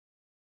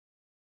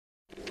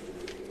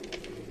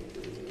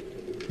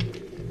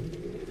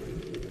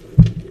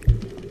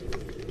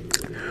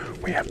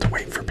We have to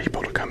wait for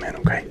people to come in,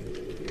 okay?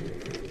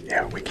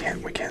 Yeah, we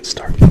can't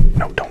start.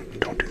 No,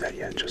 don't do that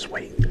yet. Just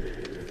wait.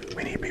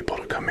 We need people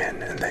to come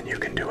in, and then you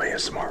can do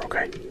ASMR,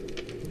 okay?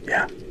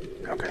 Yeah?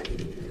 Okay.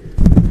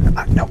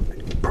 No,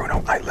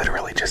 Bruno, I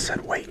literally just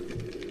said wait.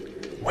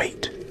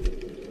 Wait.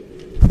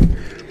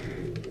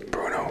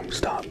 Bruno,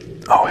 stop.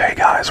 Oh, hey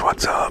guys,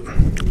 what's up?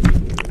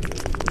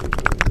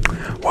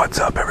 What's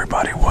up,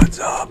 everybody? What's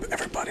up?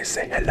 Everybody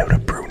say hello to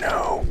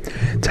Bruno.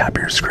 Tap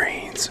your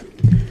screens.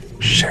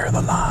 Share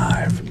the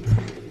live.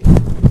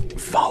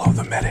 Follow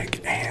the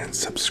medic and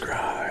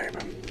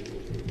subscribe.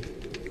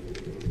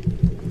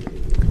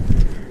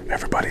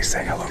 Everybody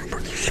say hello to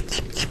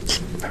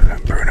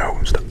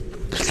Bruno. Stop.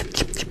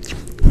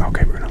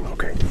 Okay, Bruno,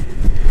 okay.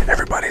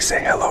 Everybody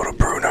say hello to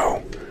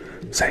Bruno.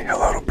 Say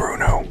hello to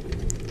Bruno.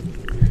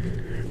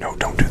 No,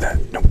 don't do that.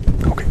 No.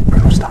 Okay,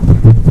 Bruno, stop.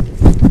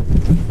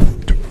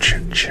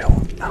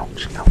 Chill.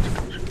 Ouch.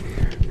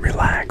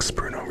 Relax,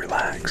 Bruno,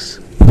 relax.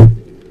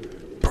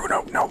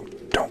 Bruno, no,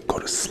 don't go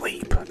to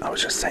sleep. I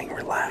was just saying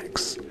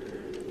relax.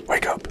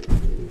 Wake up.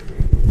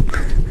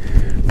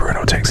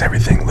 Bruno takes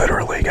everything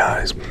literally,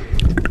 guys.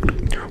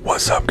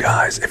 What's up,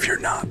 guys? If you're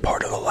not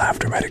part of the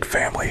Laughtermedic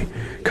family,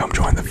 come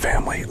join the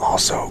family.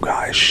 Also,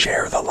 guys,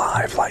 share the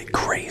live like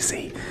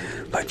crazy.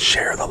 Let's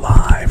share the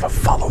live.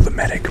 Follow the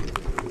medic.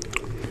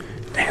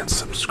 And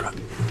subscribe.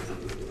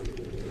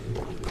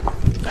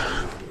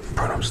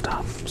 Bruno,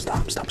 stop.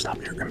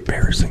 You're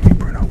embarrassing me,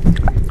 Bruno.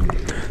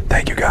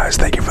 Thank you, guys.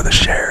 Thank you for the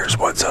shares.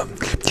 What's up?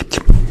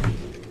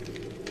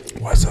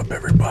 What's up,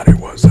 everybody?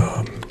 What's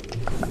up?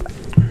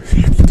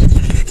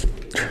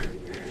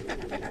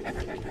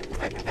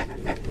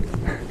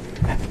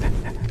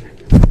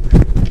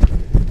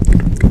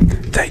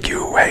 Thank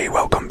you. Hey,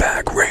 welcome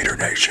back, Raider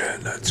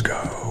Nation. Let's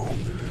go.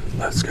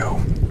 Let's go.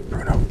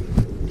 Bruno.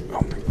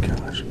 Oh my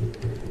gosh.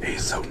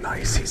 He's so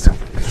nice.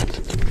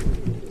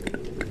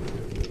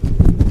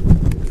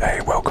 Hey,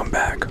 welcome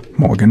back,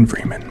 Morgan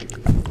Freeman.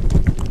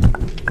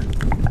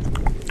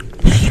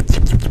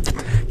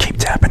 Keep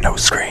tapping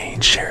those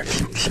screens. Share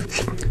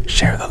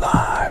the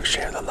live.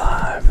 Share the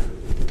live.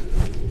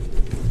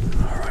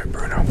 All right,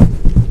 Bruno.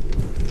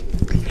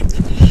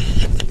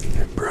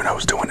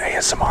 Bruno's doing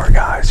ASMR,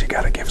 guys. You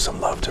gotta give some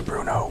love to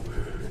Bruno.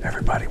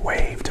 Everybody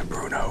wave to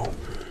Bruno.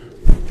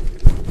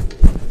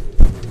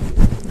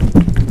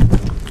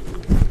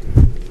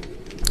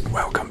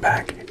 Welcome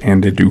back,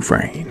 Andy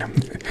Dufresne.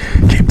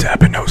 Keep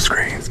tapping those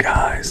screens,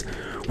 guys.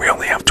 We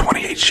only have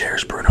 28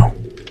 shares, Bruno.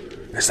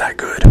 Is that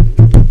good?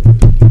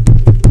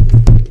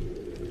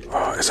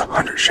 Is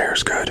 100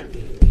 shares good?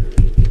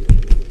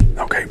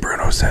 Okay,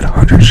 Bruno said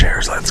 100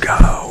 shares. Let's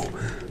go.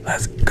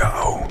 Let's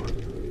go.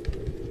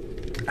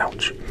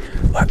 Ouch.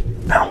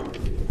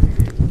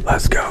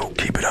 Let's go.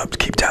 Keep it up.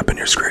 Keep tapping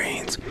your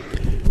screens.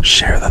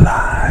 Share the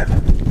live.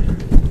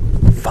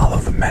 Follow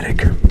the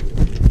medic.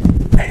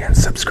 And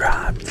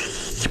subscribe.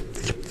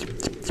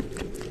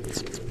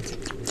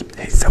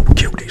 He's so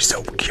cute. He's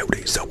so cute.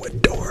 He's so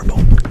adorable.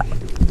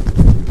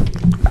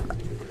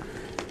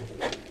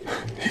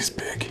 He's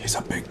big. He's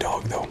a big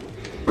dog, though.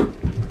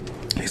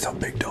 He's a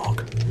big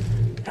dog.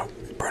 No,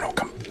 Bruno,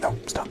 come. No,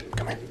 stop.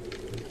 Come here.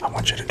 I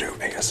want you to do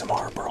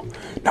ASMR, bro.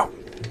 No.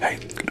 Hey.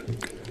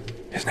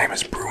 His name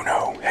is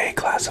Bruno. Hey,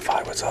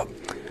 Classify, what's up?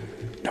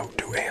 No,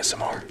 do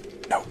ASMR.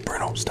 No,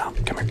 Bruno, stop.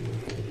 Come here.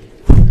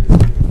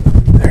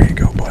 There you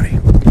go, buddy.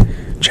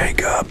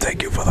 Jacob,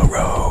 thank you for the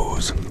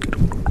rose.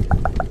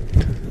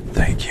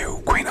 Thank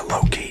you. Queen of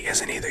Loki,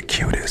 isn't he the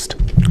cutest?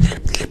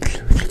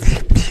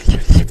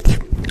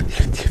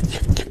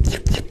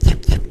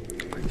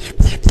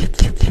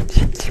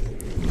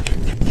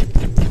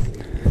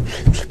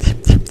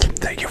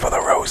 Thank you for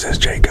the roses,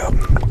 Jacob.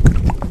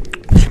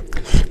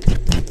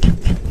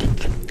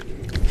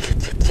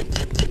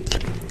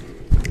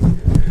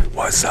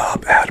 What's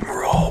up,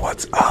 Admiral?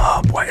 What's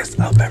up? What is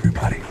up,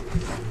 everybody?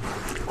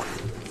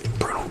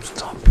 Bruno,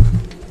 stop.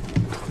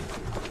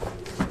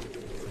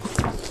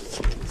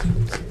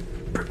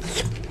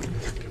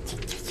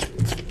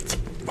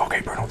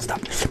 Okay, Bruno,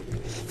 stop.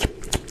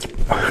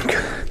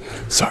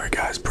 Sorry,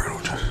 guys, Bruno.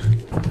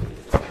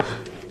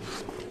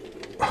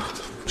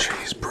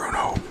 Jeez,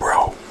 Bruno,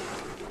 bro.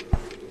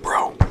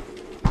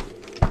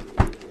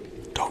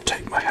 Don't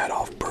take my hat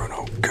off,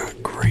 Bruno.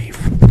 Good grief.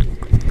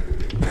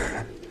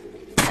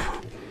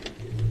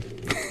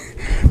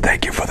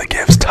 Thank you for the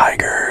gifts,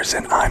 Tigers,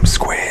 and I'm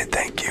Squid.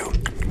 Thank you.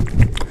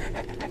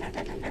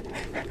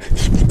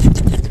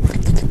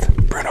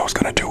 Bruno's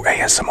gonna do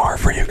ASMR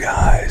for you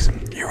guys.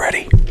 You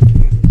ready?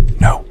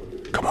 No?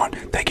 Come on.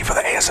 Thank you for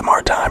the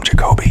ASMR time,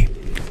 Jacoby.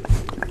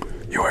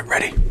 You are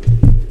ready?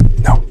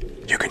 No?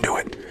 You can do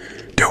it.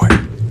 Do it.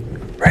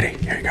 Ready?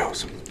 Here he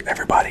goes.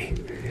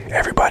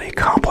 Everybody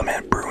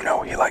compliment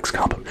Bruno. He likes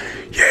compliment.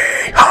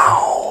 Yay!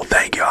 Oh,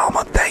 thank you,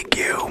 Alma. Thank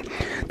you.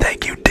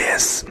 Thank you,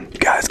 Dis. You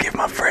guys give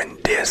my friend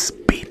Dis,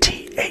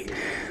 BT8.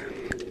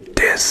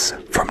 Dis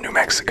from New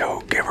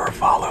Mexico. Give her a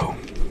follow.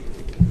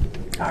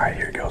 Alright,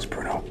 here it goes,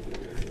 Bruno.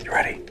 You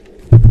ready?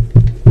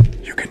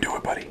 You can do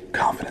it, buddy.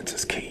 Confidence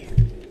is key.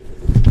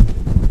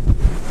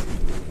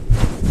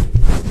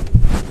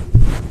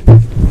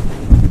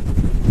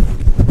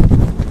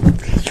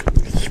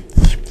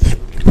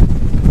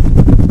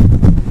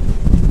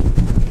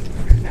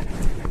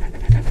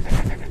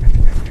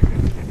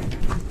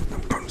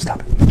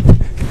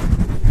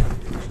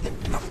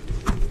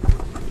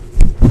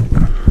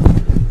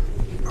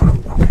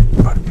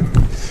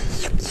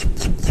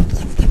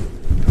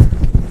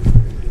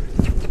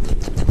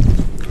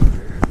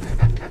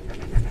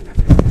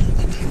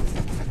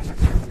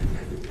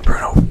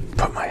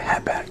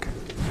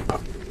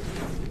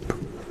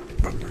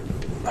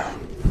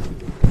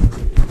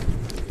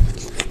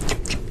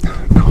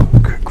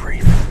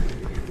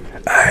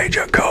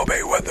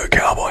 Jacoby with the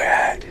cowboy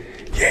hat.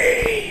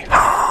 Yay!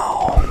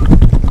 How?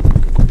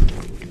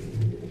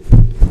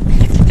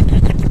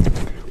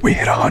 We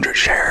hit 100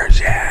 shares.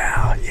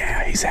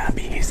 Yeah, he's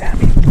happy. He's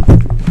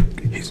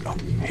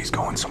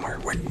going somewhere.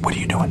 What are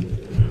you doing?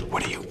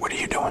 What are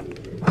you doing?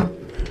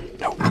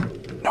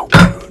 No,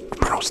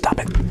 Bruno, stop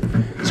it.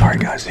 Sorry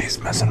guys, he's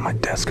messing my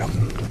desk up.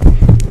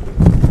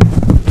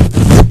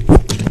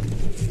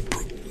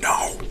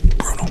 No,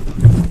 Bruno.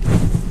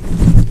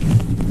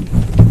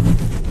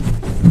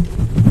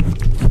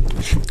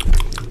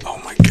 Oh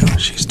my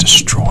gosh, he's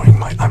destroying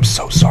my... I'm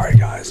so sorry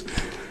guys.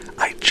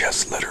 I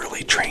just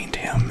literally trained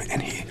him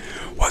and he...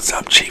 What's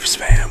up, Chiefs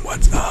fan?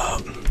 What's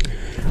up?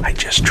 I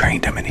just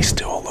trained him and he's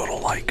still a little,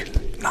 like,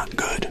 not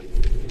good.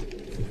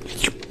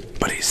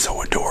 But he's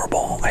so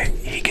adorable.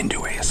 He can do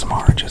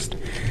ASMR. Just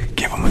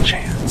give him a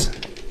chance.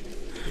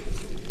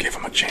 Give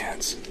him a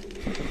chance.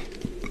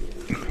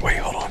 Wait,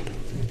 hold on.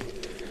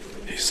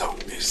 He's so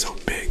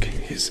big.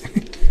 He's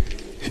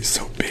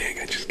so big.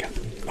 I just got...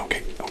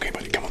 Okay,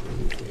 buddy, come on.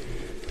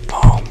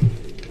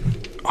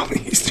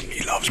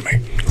 He loves me.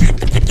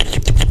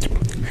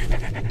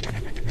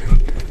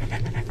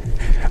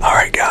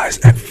 Alright guys,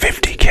 at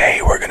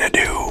 50K we're gonna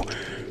do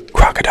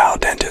Crocodile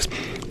Dentist.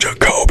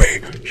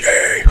 Jacoby,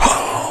 yay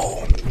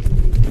ho!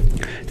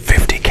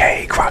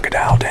 50K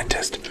Crocodile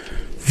Dentist.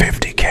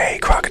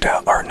 50K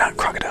Crocodile, or not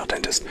Crocodile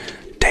Dentist.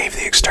 Dave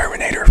the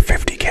Exterminator,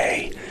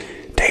 50K.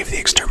 Dave the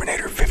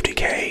Exterminator,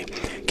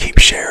 50K. Keep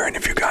sharing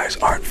if you guys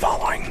aren't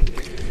following.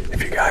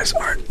 If you guys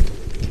aren't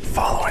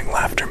following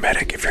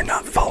Laughtermedic, if you're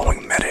not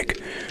following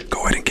Medic,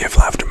 go ahead and give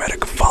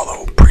Laughtermedic a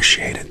follow.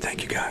 Appreciate it.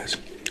 Thank you guys.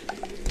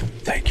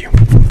 Thank you.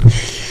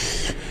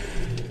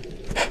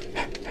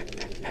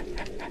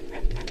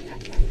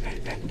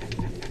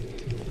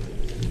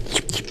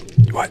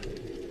 What?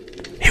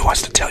 He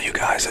wants to tell you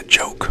guys a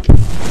joke.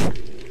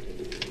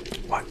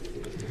 What?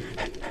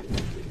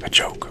 A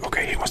joke.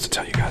 Okay, he wants to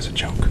tell you guys a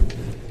joke.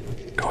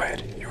 Go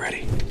ahead. You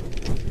ready?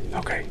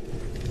 Okay.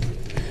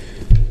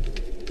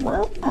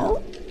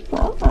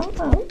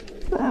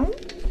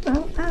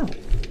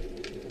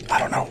 I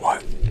don't know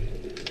what.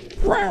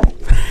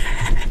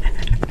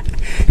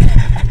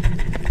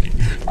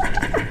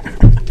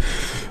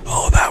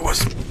 Oh, that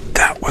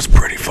was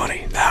pretty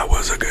funny. That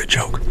was a good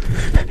joke.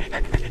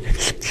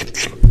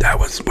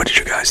 What did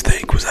you guys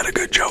think? Was that a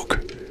good joke?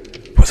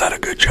 Was that a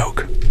good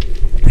joke?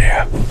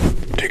 Yeah.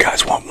 Do you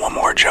guys want one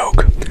more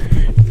joke?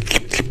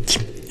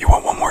 You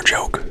want one more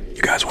joke?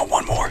 You guys want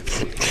one more?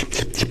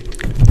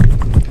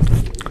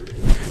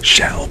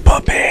 Shell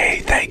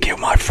Puppy, thank you,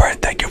 my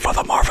friend. Thank you for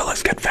the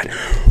marvelous confetti.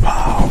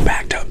 Oh,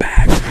 back to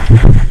back.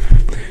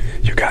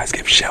 You guys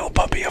give Shell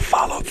Puppy a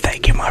follow.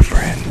 Thank you, my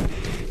friend.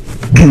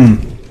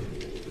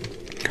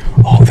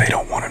 Oh, they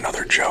don't want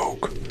another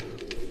joke.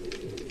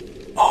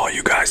 Oh,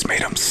 you guys made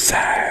him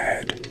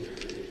sad.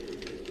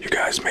 You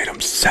guys made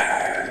him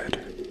sad.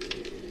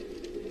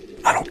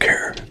 I don't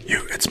care.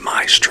 It's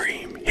my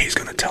stream. He's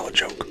gonna tell a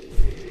joke.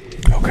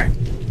 Okay.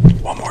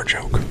 One more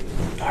joke.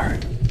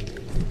 Alright.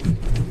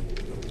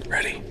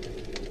 Ready?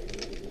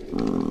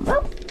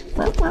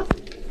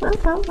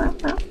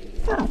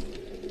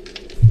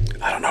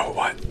 I don't know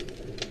what.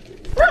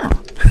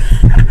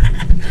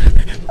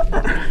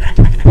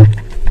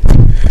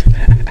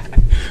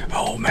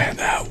 Oh man,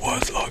 that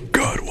was a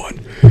good one.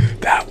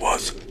 That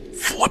was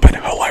flippin'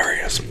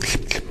 hilarious.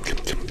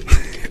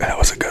 That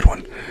was a good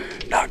one.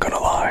 Not gonna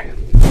lie.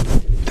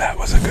 That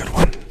was a good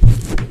one.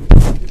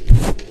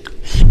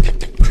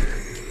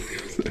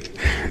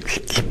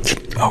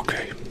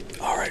 Okay.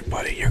 Alright,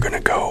 buddy. You're gonna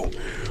go.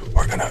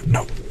 We're gonna...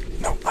 No.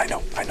 I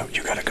know.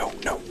 You gotta go.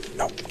 No.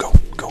 Go.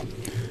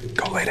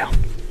 Go lay down.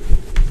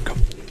 Go.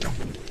 No.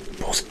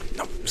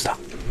 No. Stop.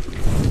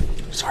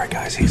 Sorry,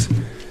 guys. He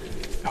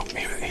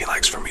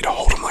likes for me to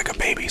hold him like a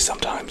baby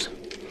sometimes.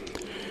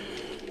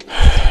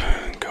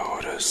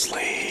 Go to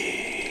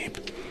sleep.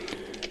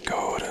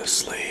 Go to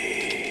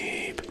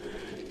sleep.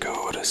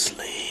 Go to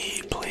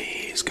sleep.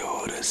 Please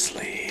go to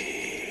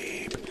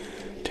sleep.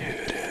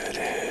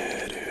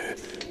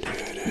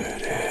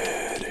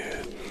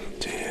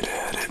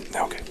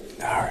 Okay.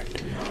 Alright.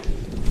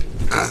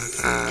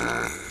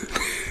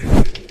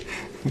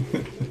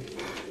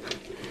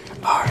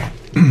 Alright.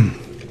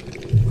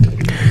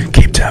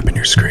 Keep tapping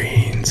your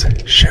screens.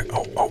 Shit.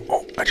 Oh.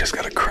 I just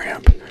got a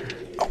cramp.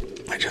 Oh,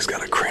 I just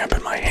got a cramp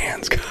in my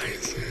hands,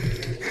 guys.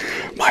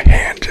 My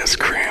hand just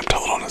cramped.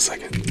 Hold on a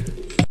second.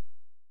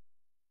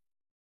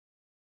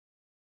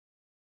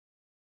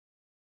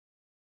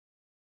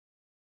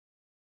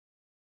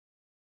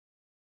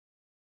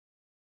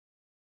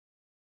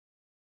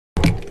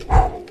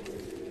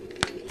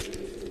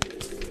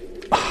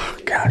 Oh,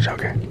 gosh,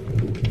 okay.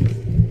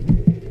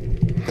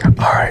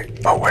 Alright.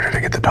 Oh, where did I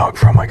get the dog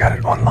from? I got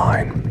it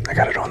online.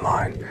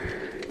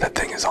 That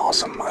thing is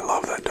awesome. I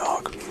love that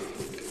dog.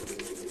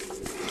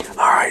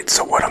 Alright,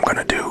 so what I'm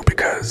gonna do,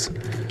 because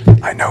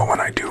I know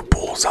when I do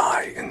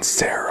Bullseye and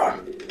Sarah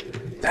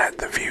that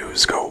the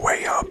views go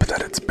way up,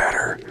 that it's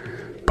better.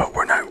 But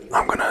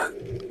I'm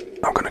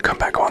gonna come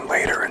back back on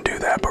later and do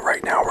that, but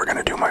right now we're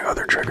gonna do my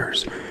other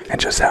triggers and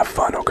just have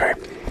fun, okay?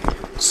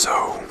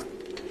 So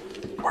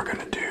we're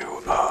gonna do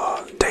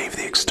Dave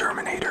the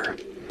Exterminator,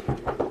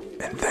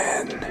 and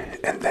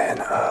then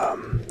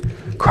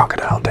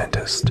Crocodile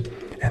Dentist,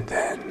 and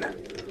then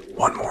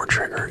one more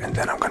trigger, and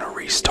then I'm gonna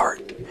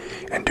restart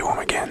and do them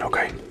again,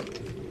 okay?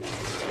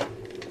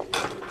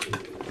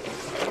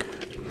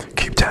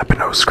 Keep tapping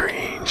those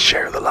screens,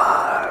 share the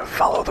live,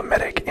 follow the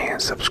medic,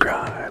 and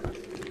subscribe.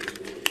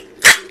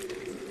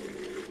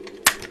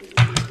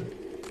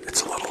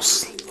 It's a little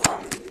slow.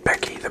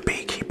 Becky the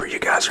Beekeeper, you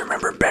guys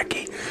remember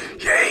Becky?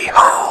 Yay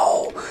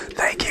ho!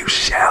 Thank you,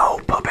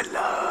 Shell Puppet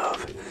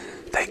Love.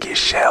 Thank you,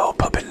 Shell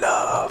Puppet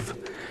Love.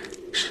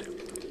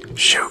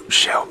 Shoot,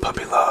 Shell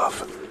Puppy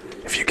Love.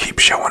 If you keep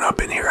showing up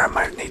in here, I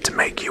might need to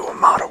make you a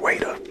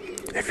moderator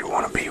if you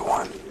want to be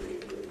one.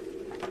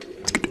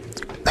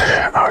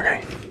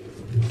 Okay.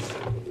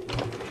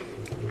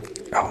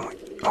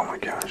 Oh my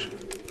gosh.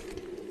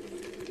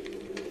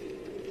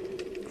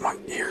 My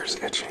ear's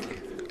itching.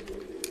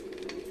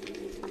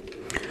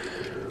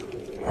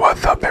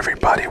 What's up,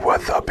 everybody?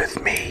 What's up? It's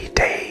me,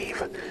 Dave,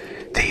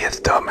 the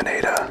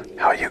Exterminator.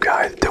 How you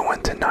guys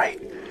doing tonight?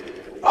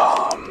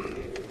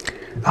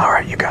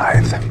 Alright, you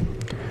guys.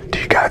 Do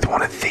you guys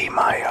want to see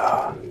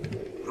my,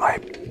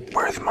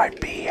 where's my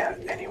bee at?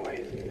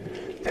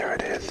 Anyways, there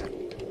it is.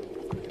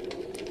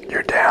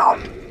 You're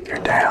down. You're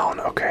down.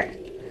 Okay.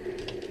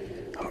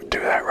 I'm gonna do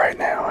that right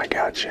now. I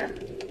got you.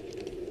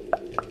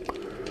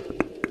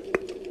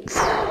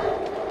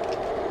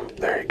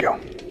 There you go.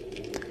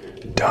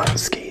 Done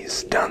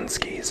skis. Done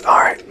skis.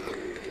 Alright.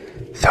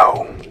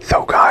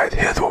 So guys,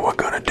 here's what we're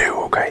gonna do,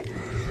 okay?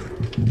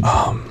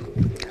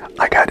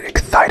 I got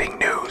exciting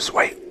news.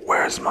 Wait,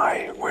 where's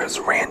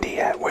Randy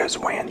at? Where's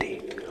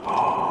Wandy?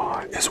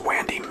 Oh, is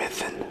Wandy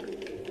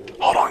missing?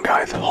 Hold on,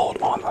 guys.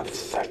 Hold on a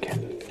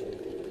second.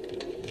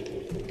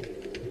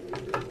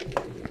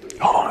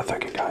 Hold on a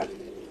second, guys.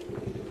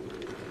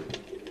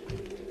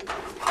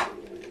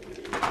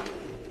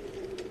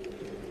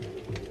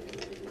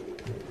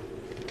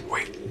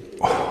 Wait.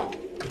 Oh.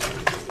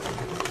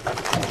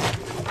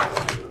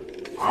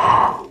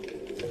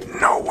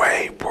 No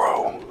way,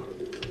 bro.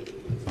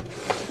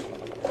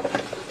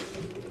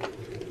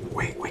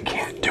 We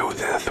can't do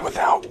this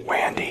without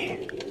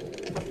Wandy.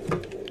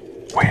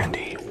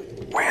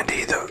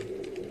 Wandy the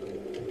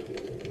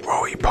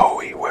Roey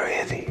Poey, where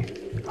is he?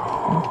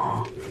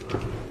 Oh.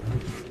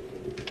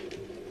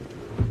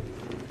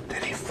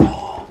 Did he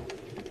fall?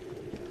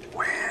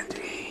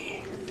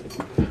 Wandy,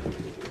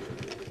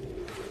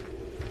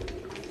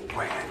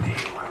 where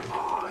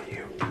are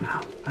you?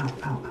 Ow, ow,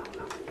 ow, ow,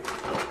 ow.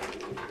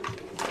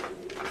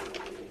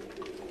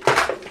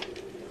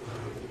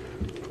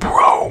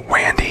 Bro,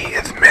 Wandy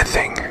is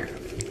missing.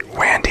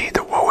 Wandy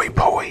the Woey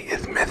Poey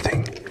is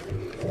missing.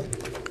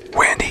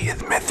 Wandy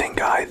is missing,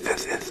 guys.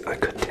 This is a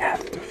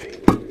catastrophe.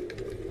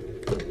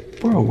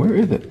 Bro, where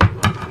is it?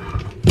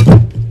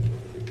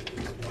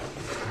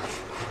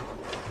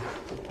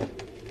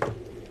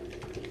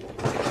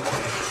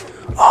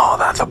 Oh,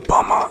 that's a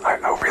bummer.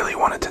 I really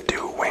wanted to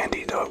do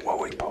Wandy the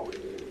Woey Poey.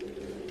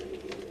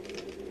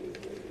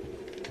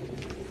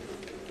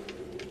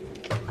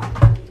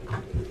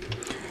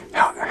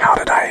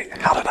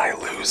 How did I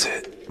lose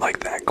it like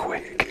that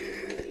quick?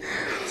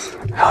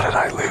 How did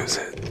I lose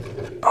it?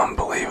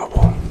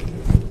 Unbelievable.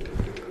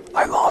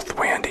 I lost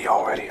Wandy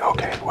already.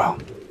 Okay, well.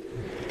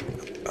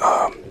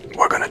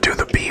 We're gonna do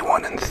the B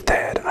one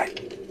instead.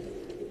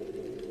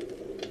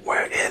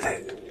 Where is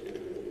it?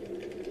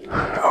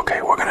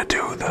 Okay, we're gonna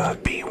do the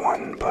B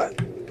one, but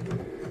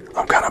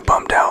I'm kinda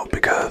bummed out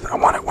because I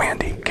wanted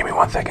Wandy. Give me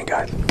 1 second,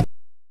 guys.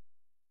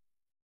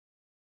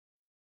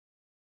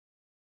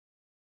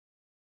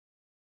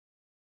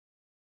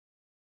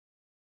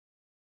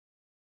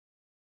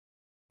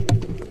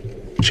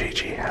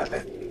 Gigi has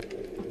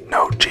it.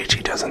 No,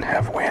 Gigi doesn't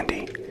have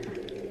Wandy.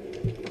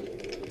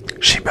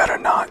 She better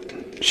not.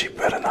 She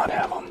better not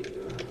have him.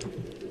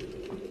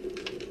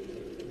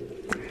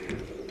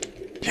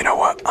 You know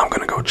what? I'm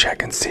gonna go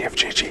check and see if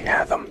Gigi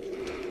has them.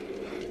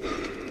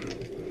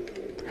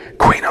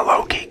 Queen of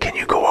Loki, can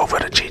you go over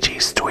to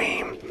Gigi's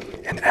stream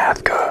and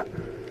ask her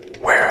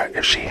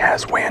if she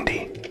has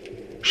Wandy?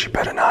 She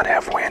better not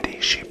have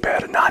Wandy. She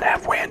better not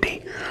have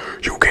Wandy.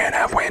 You can't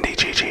have Wandy,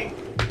 Gigi.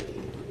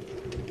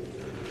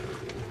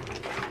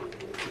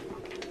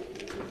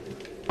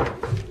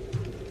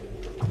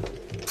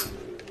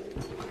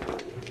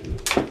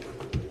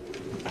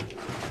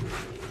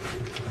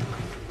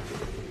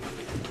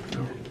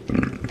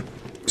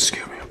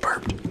 Excuse me, I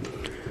burped.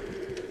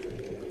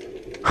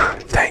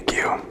 Thank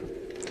you.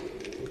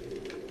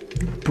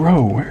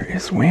 Bro, where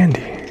is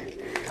Wandy?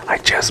 I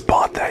just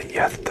bought that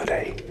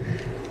yesterday.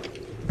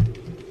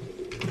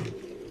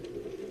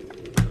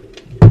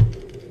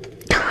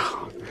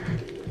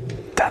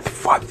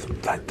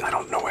 I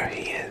don't know where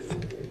he is.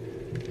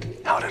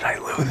 How did I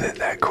lose it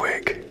that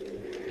quick?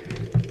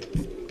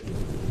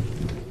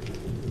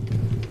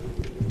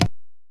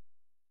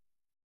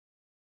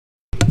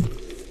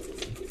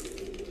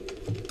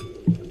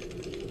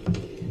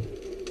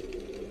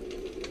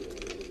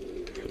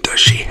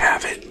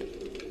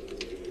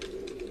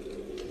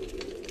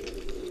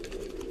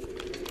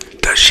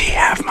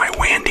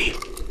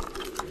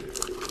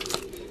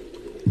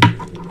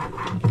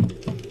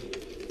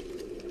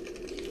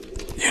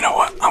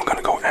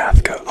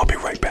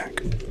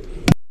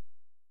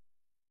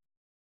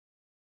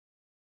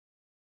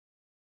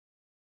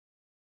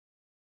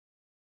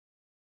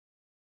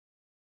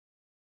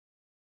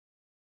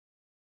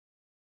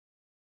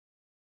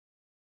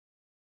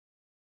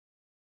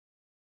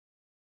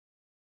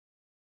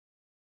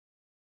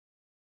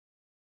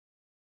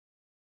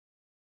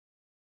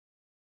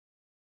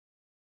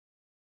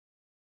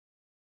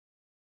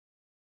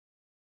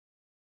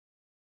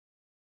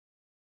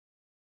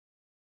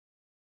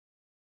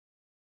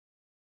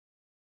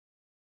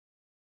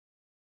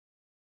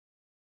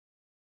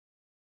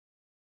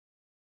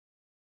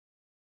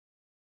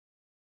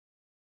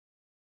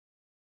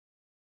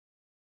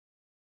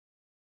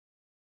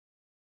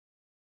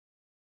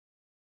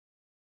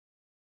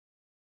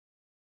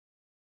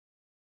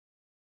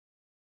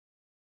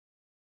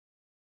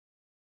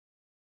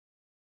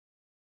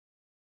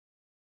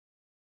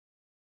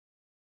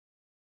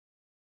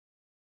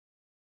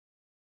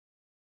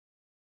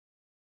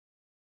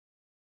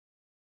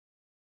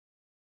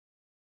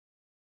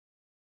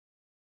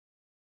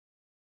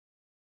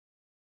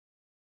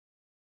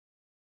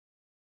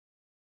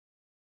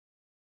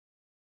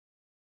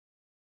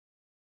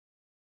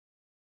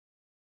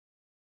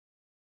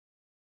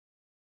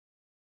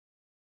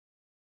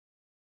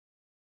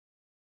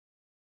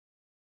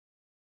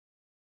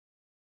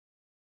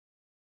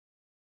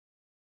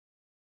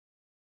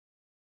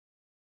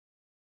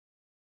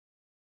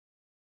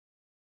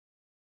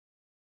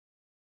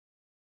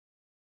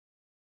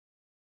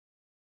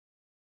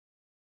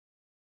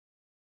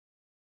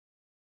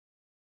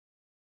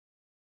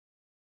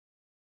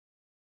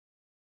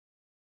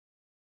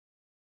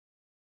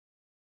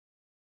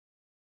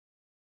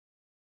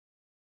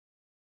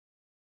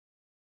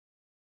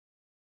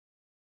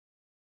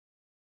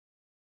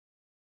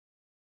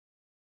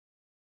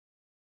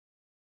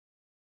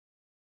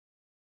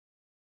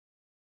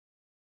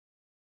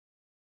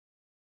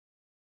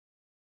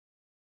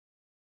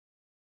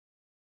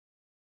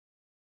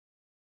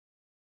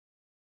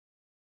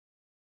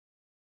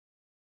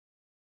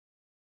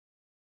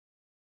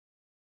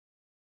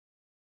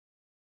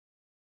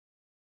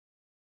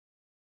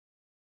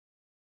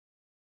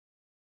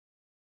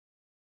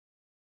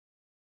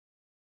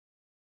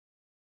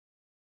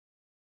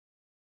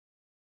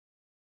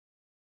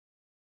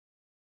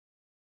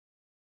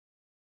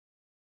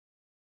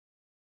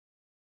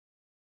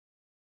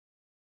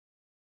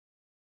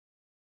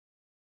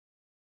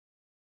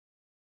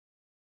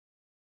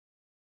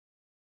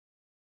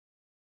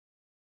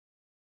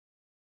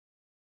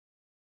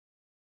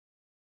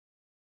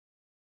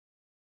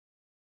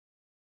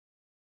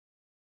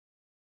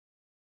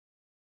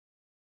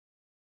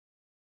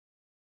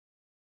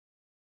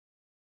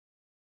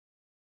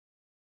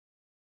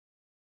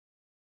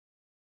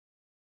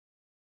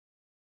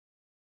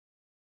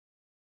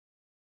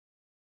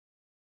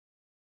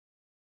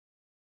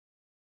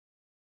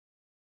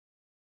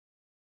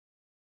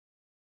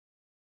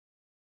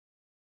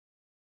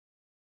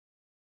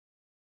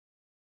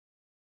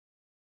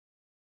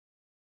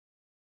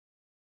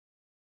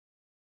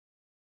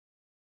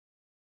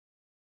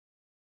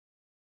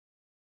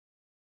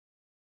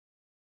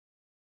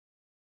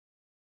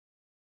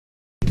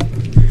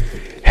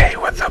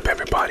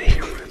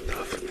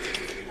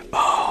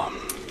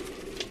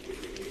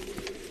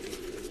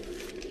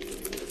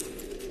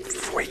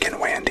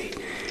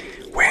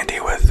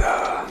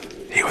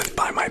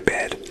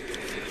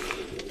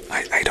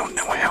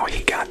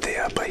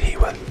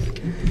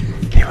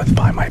 sits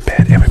by my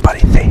bed. Everybody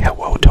say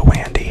hello to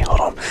Wendy.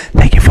 Hold on.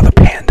 Thank you for the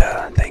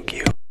panda. Thank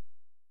you.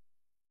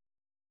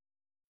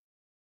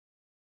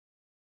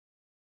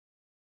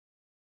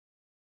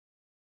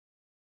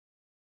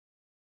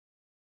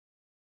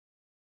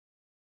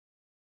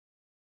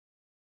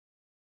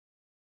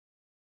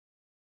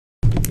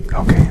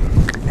 Okay.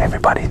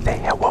 Everybody say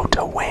hello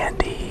to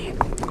Wendy.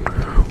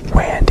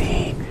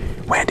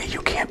 Wendy,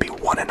 you can't be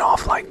running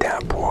off like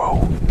that, bro.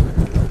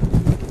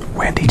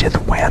 Wendy just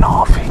went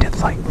off. He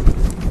just like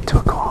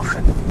took off.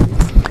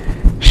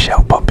 And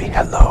Shell Puppy,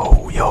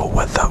 hello. Yo,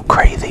 what's up?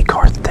 Crazy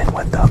Carsten,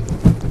 what's up?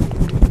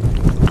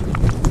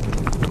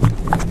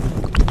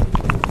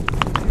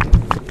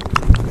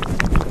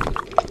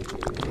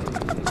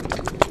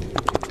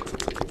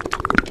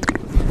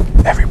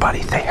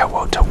 Everybody say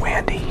hello to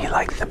Wendy. He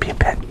likes to be a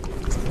pet.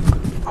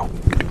 Oh.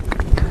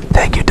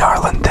 Thank you,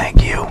 darling.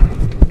 Thank you.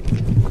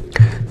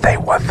 Say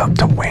what's up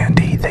to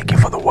Wendy. Thank you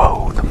for the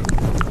woes.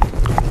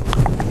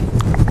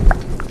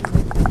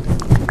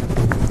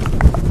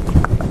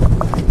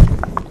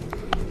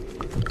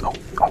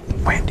 Oh,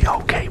 Wendy.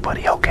 Okay,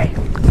 buddy. Okay.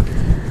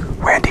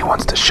 Randy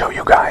wants to show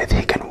you guys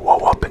he can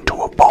roll up into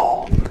a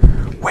ball.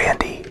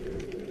 Randy,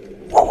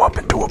 roll up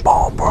into a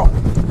ball, bro.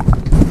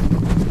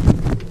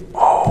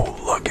 Oh,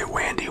 look at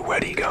Randy.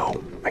 Where'd he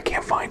go? I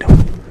can't find him.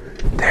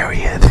 There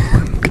he is.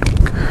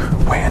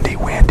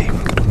 Randy.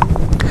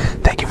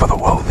 Thank you for the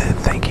woe, then.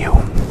 Thank you.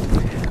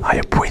 I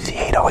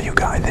appreciate all you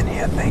guys in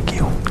here. Thank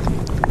you.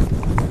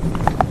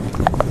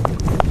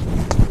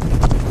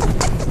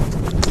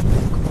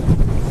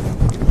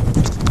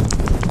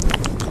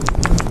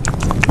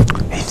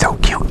 He's so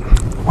cute.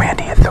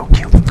 Randy is so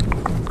cute.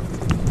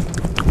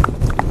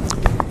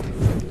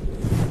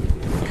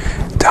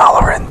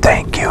 Dollarin,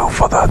 thank you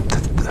for the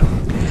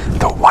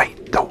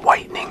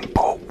whitening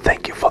bolt.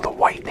 Thank you for the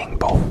whitening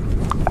bolt.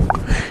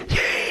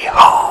 Yay,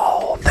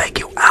 haul. Thank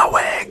you,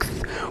 Alex.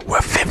 We're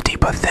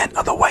 50%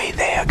 of the way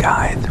there,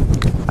 guys.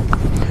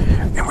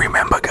 And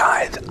remember,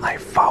 guys, I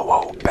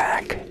follow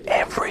back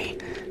every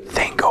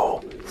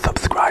single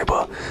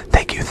subscriber.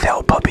 Thank you,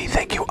 Cell Puppy.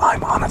 Thank you,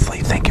 I'm Honestly.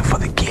 Thank you for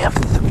the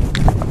gifts.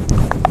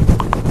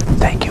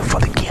 Thank you for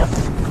the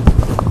gifts.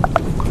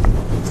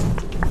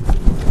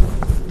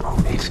 Oh,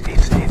 he's.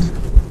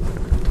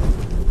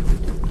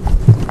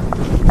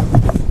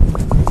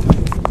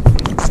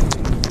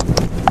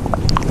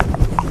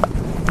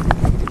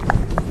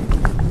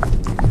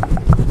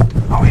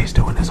 Oh, he's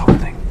doing his whole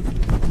thing.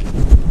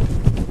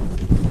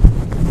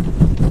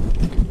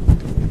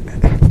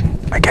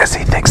 I guess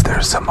he thinks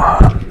there's some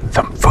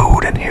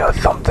food in here or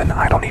something.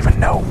 I don't even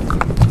know.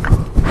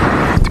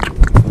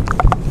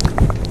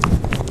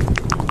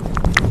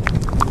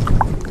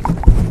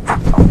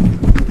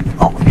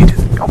 Oh, he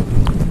just.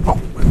 Oh,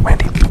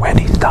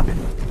 Wendy, stop it.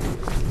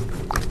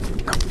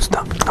 No,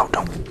 stop. No,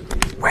 don't.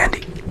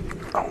 Wendy.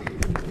 Oh.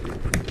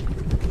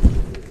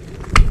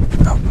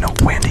 No,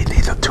 Wendy,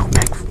 these are too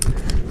big.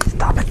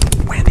 Stop it,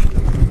 Wendy.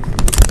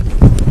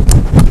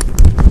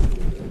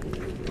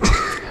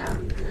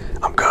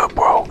 I'm good,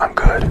 bro. I'm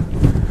good.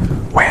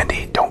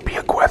 Wendy, don't be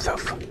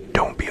aggressive.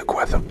 Don't be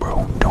aggressive,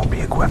 bro. Don't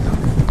be aggressive.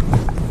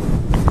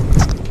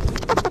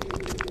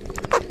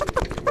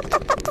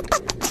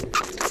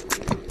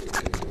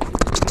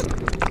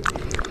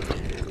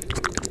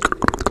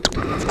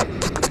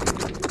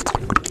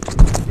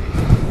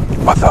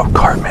 What's up,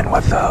 Cartman?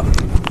 What's up?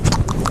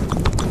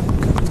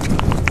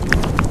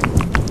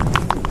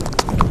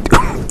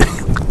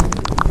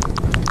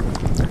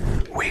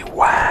 We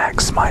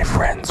wax, my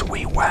friends.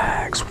 We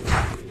wax.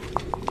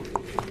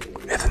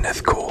 Isn't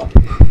this cool?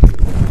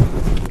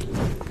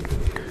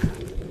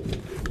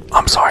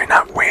 I'm sorry,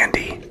 not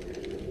Randy.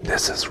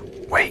 This is...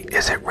 Wait,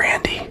 is it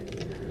Randy?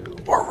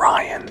 Or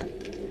Ryan?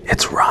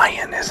 It's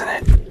Ryan, isn't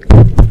it?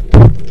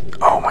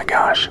 Oh my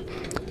gosh.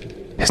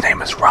 His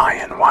name is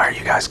Ryan. Why are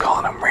you guys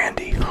calling him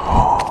Randy?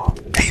 Oh,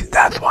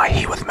 that's why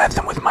he was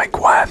messing with my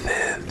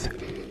glasses.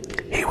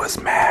 He was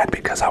mad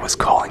because I was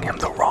calling him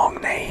the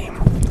wrong name.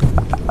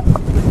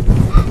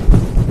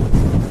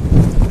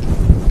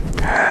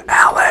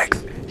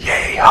 Alex,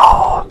 yay,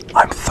 haul.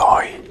 I'm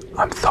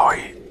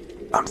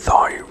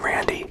sorry,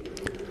 Randy.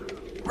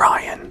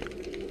 Ryan.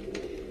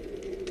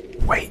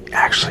 Wait,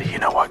 actually, you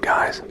know what,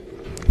 guys?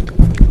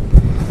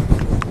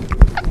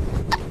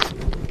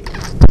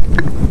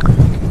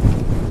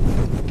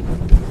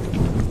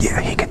 Yeah,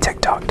 he can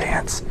TikTok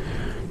dance.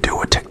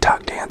 Do a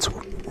TikTok dance,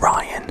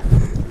 Ryan.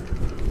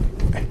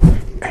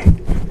 Hey.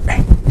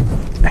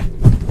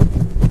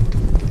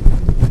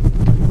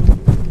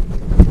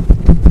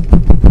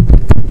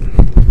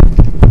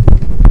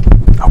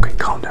 Okay,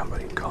 calm down,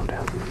 buddy. Calm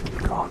down.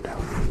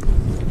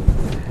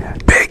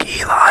 Big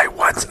Eli,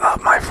 what's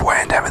up, my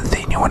friend? Haven't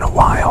seen you in a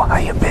while. How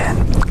you been?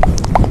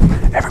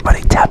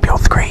 Everybody tap your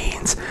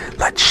screens.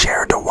 Let's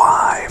share the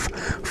live.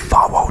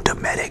 Follow the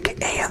medic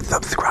and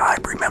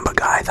subscribe. Remember,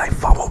 guys, I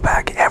follow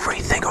back every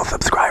single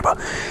subscriber.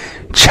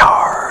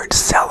 Charge,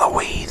 Celo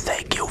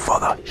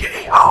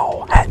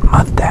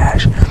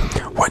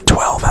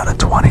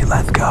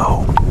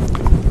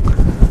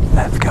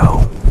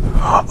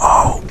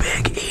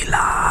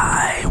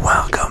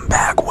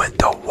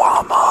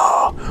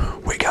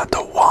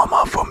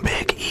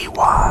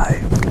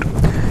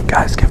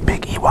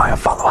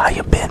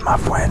in, my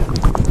friend.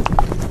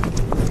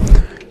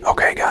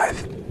 Okay,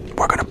 guys,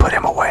 we're gonna put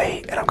him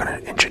away, and I'm gonna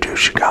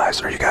introduce you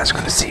guys. Are you guys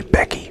gonna see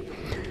Becky?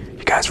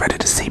 You guys ready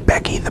to see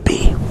Becky the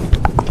bee?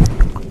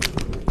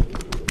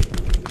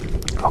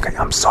 Okay,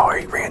 I'm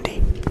sorry,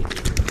 Randy.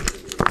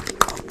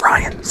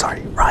 Ryan,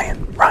 sorry.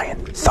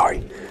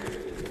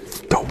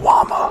 The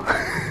Wama.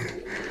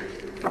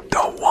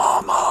 The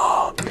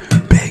Wama.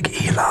 Big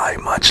Eli,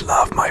 much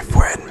love, my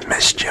friend.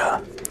 Missed ya.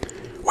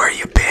 Where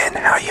you been?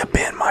 How you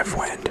been, my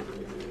friend?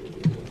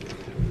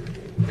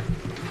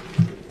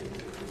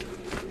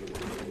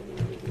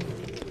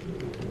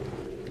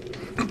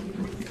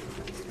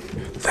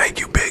 Thank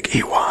you, Big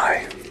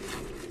EY.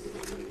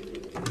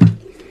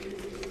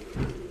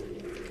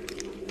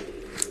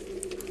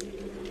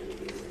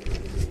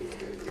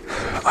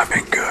 I've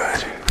been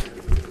good.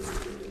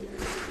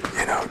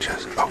 You know,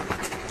 just... Oh,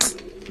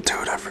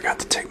 dude, I forgot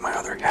to take my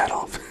other hat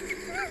off.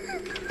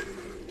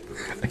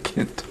 I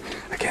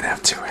can't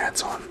have two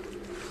hats on.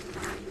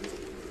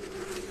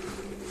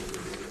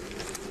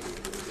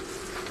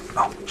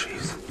 Oh,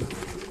 jeez.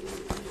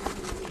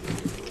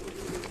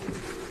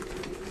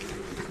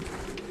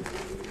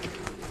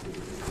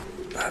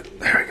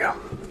 There we go.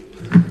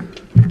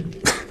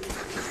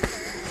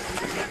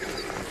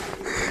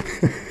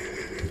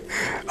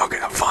 Okay,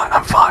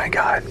 I'm fine,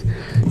 guys.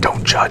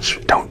 Don't judge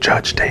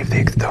Dave the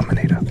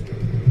Exterminator.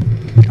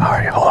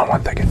 Alright, hold on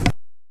one second.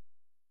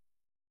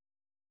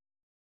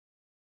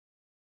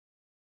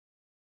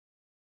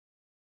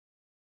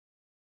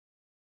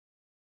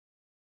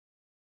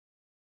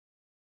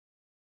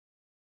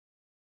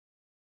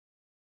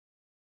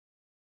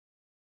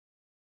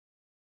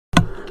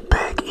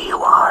 Big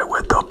EY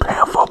with the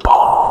panther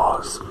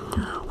paws.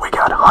 We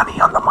got Honey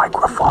on the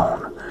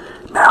microphone.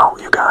 Now,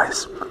 you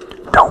guys,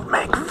 don't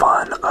make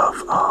fun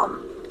of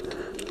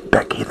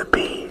Becky the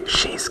Bee.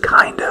 She's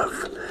kind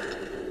of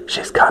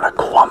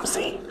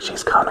clumsy.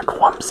 She's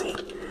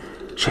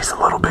a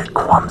little bit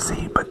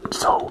clumsy, but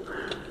so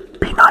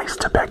be nice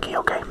to Becky,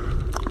 okay?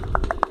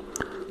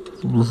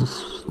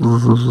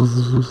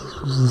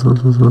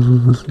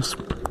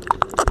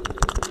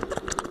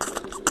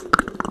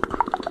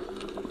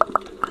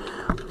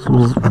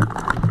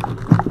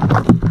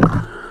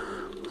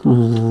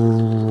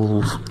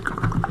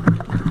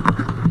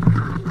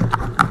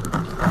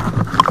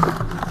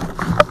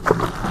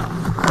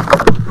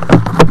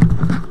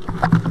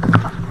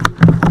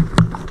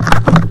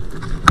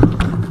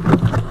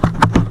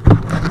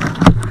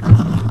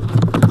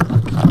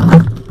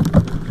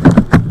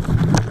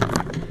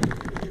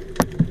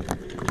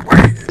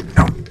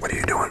 What are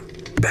you doing?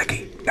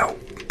 Becky, no,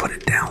 put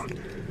it down.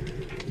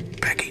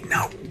 Becky,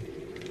 no.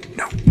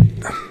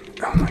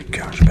 Oh my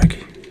gosh,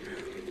 Becky.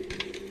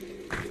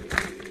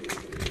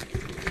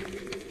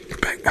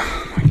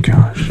 Oh my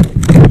gosh.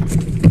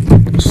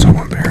 So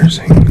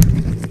embarrassing.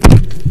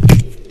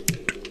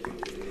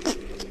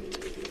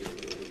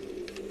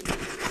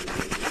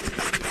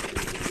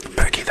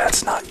 Becky,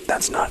 that's not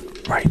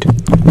right.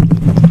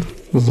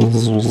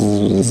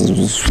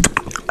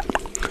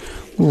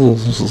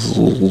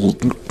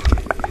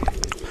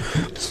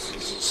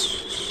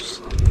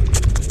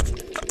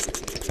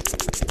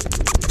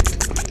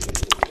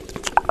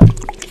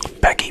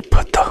 Becky,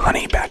 put the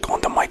honey back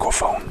on the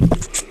microphone.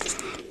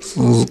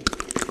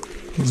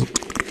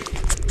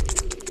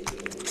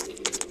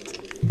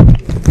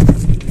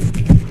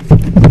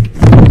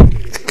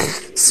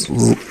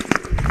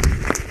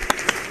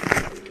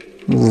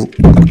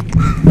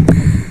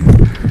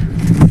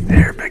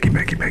 Here, Becky.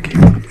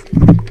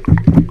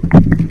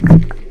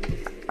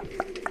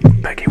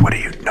 Becky, what are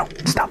you? No,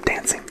 stop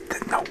dancing.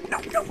 No,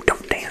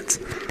 don't dance.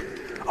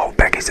 Oh,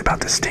 Becky's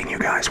about to sting you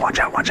guys. Watch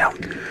out.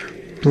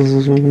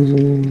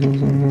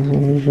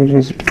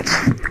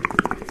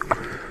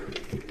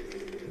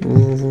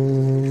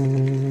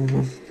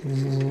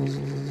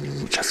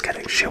 Just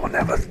kidding, she will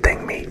never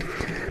sting me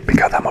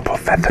because I'm a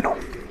professional.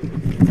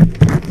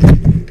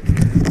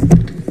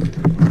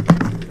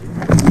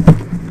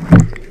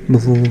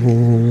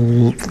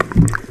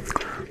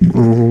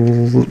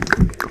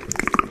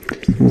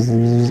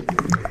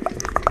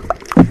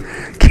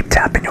 Keep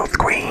tapping your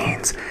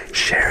screens.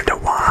 Share the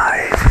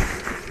wide.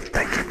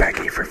 Thank you,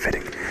 Becky, for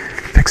fixing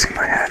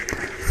my hat.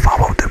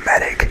 Follow the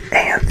medic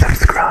and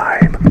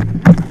subscribe.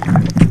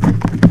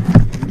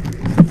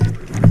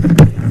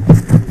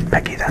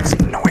 Becky, that's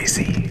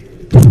noisy.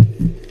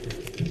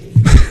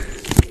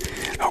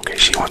 Okay,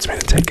 she wants me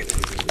to take it.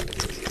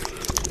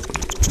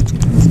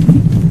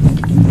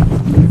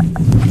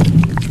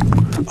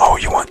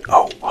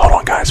 Oh, hold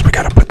on, guys. We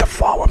gotta put the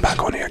flower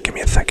back on here. Give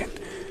me a second.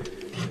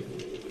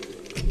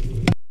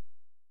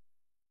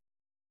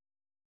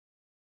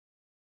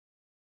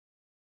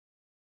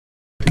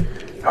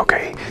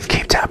 Okay,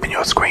 keep tapping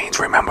your screens.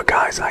 Remember,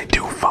 guys, I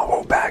do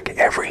follow back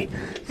every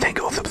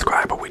single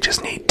subscriber. We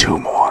just need 2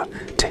 more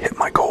to hit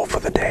my goal for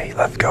the day.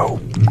 Let's go.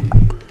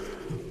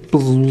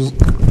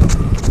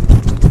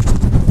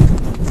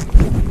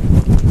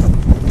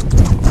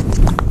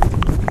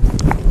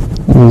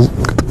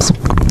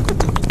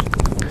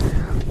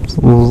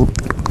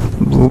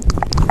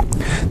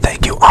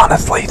 Thank you,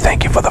 honestly.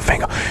 Thank you for the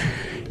finger.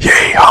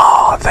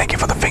 Yeehaw! Thank you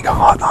for the finger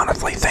heart,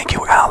 honestly. Thank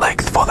you,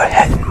 Alex, for the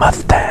head and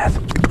mustache.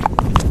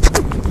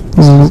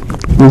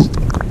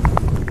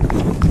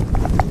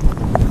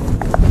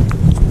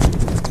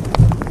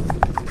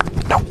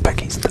 No,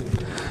 Becky,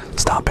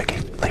 stop, Becky.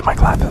 Leave my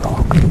glasses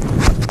alone.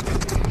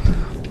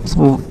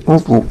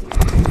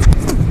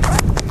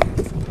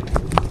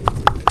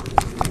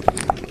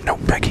 No,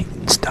 Becky,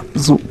 stop.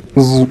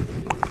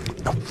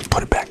 No,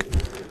 put it back.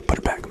 Put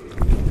it back.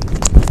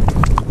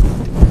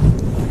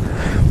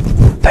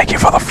 Thank you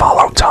for the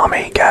follow,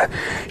 Tommy.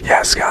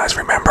 Yes, guys,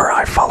 remember,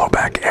 I follow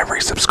back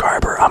every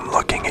subscriber. I'm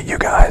looking at you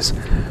guys.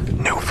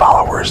 New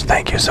followers,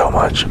 thank you so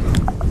much.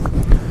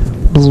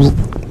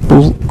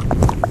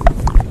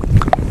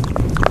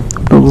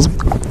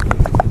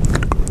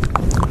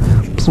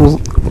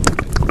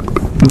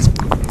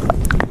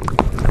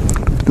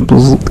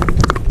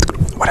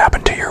 What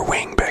happened to your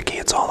wing, Becky?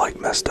 It's all like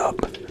messed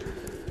up.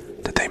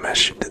 Did they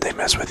mess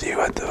with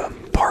you at the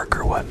park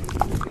or what?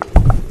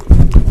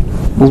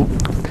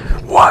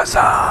 What's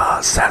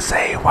up,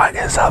 Sassy? What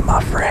is up,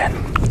 my friend?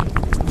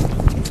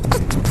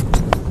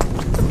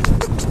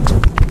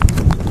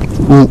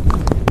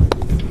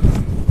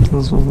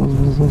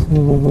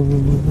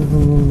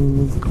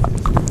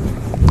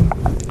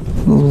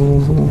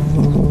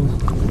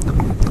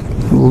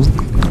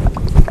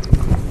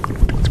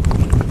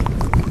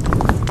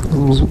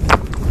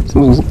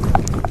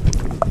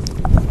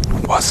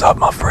 What's up,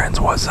 my friends?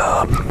 What's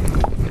up?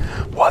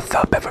 What's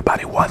up,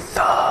 everybody? What's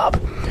up?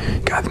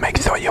 Guys, make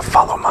sure you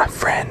follow my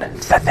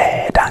friend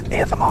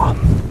Sassy.ASMR.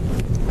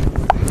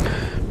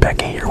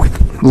 Becky here with.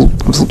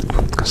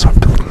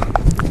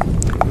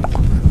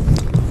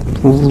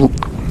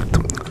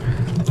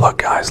 Look,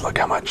 guys, look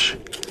how much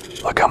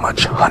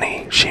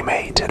honey she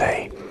made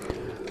today.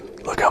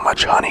 Look how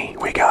much honey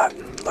we got.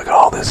 Look at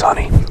all this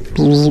honey.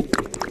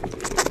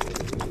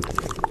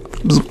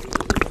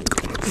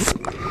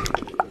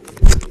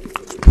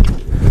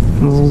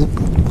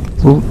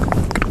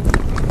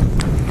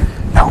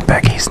 No,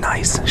 Becky's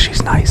nice.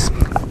 She's nice.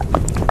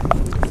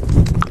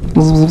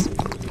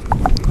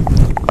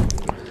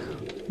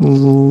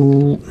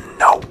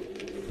 No.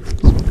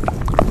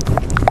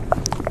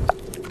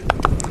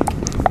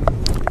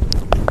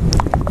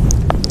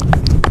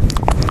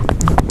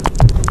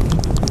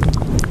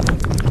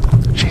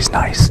 She's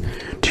nice.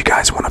 Do you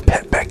guys want to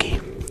pet Becky?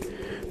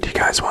 Do you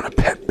guys want to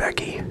pet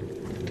Becky?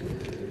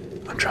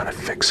 I'm trying to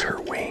fix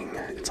her wing.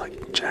 It's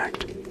like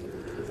jacked.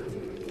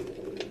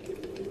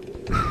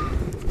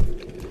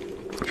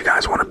 You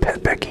guys want to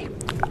pet Becky?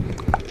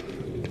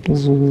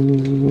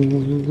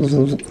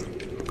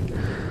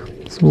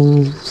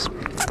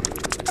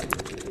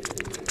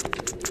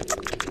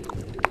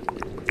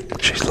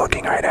 She's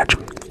looking right at you.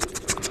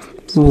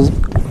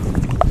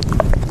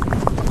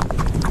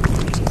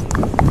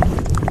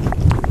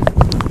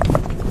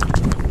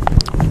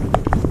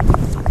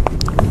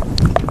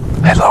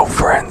 Hello,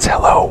 friends.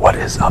 Hello. What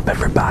is up,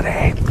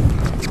 everybody?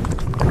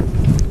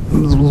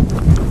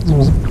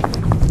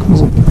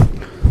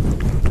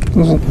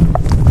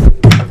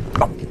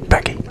 Oh,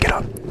 Becky, get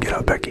up. Get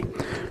up, Becky.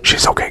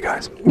 She's okay,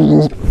 guys.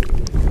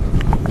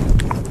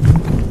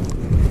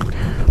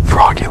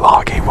 Froggy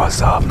Loggy,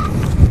 what's up?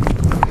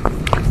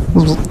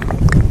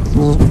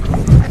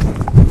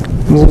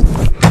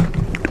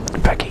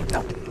 Becky,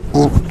 no.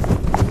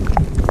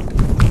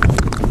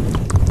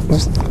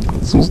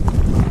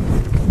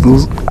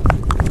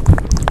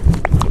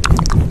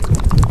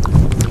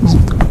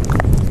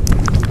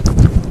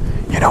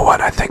 You know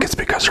what? I think it's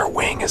because her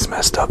wing is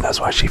messed up. That's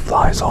why she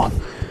flies on.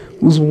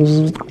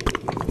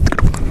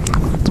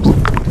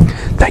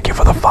 Thank you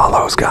for the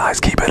follows, guys.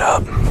 Keep it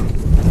up.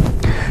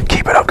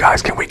 Keep it up,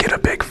 guys. Can we get a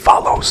big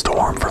follow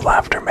storm for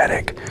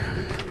Laughtermedic?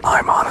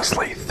 I'm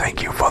honestly,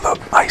 thank you for the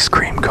ice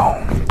cream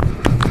cone.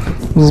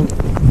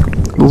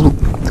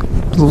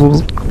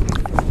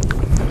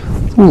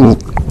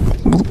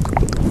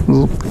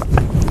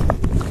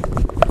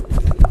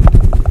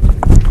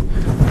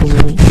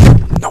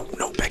 No,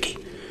 no, Becky.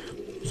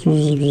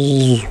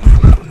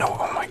 No,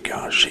 oh my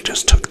gosh, she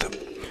just took the...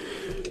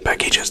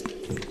 Becky,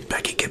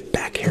 get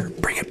back here.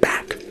 Bring it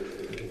back.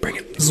 Bring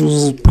it...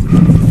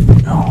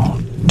 Oh,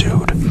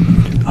 dude.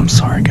 I'm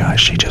sorry, guys.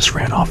 She just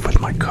ran off with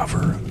my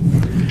cover.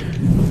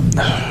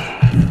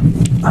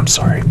 I'm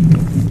sorry.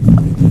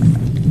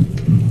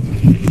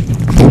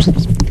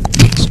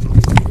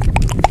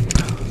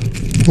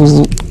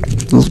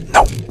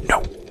 No,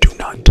 no, do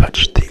not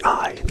touch the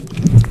eye.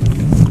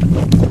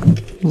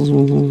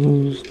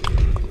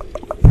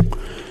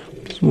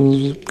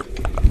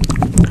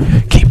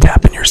 Keep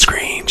tapping your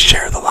screen,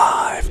 share the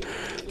live,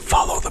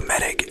 follow the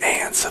medic,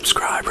 and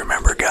subscribe.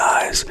 Remember,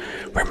 guys,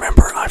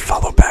 I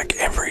follow back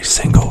every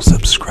single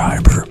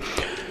subscriber.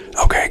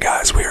 Okay,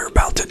 guys, we are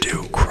about to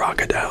do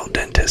Crocodile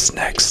Dentist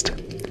next.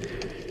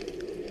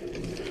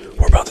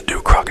 We're about to do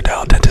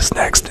Crocodile Dentist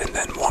next, and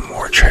then one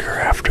more trigger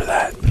after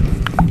that.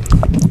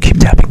 Keep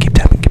tapping, keep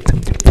tapping, keep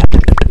tapping, tap, tap,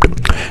 tap, tap,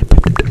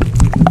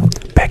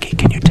 tap. Becky,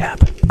 can you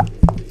tap?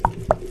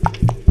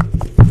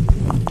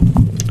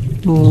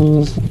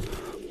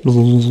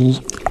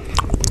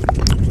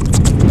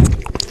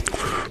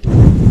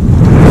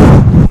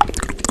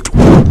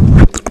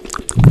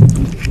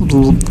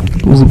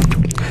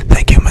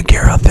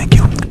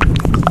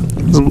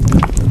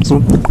 I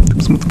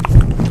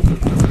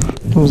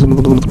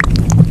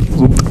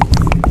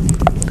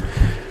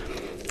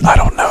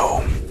don't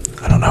know.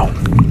 I don't know.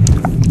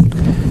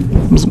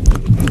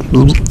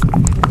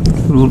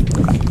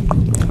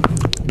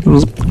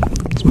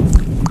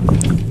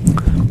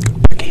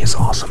 Becky is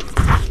awesome.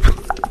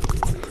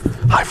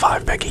 High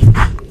five, Becky.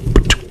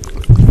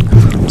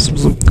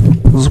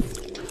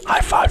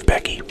 High five,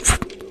 Becky.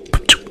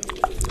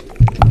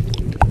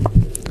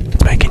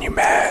 Making you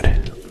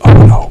mad. Oh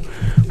no,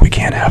 we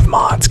can't have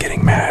mods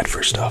getting mad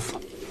for stuff.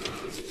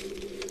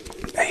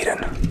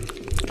 Aiden.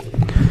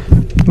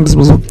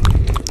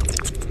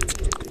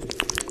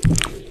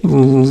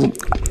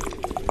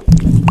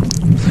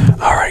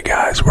 Alright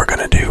guys, we're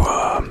gonna do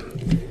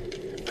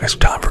it's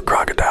time for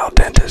Crocodile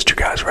Dentist. You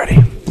guys ready?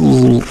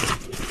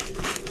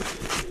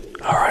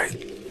 Alright,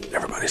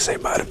 everybody say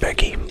bye to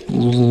Becky.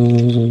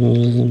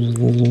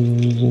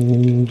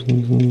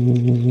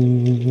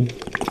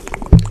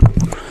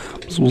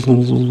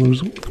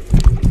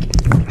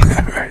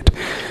 Alright,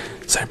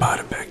 say bye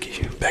to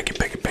Becky. Becky.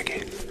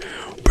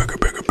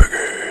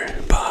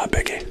 Bye,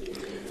 Becky.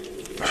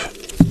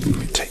 Let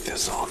me take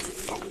this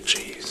off. Oh,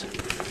 jeez.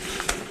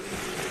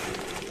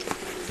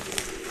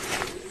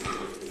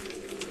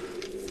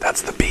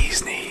 That's the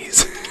bee's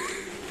knees.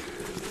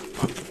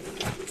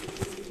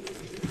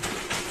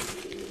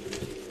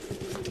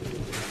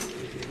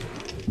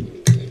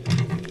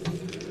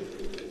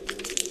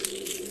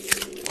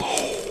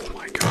 Oh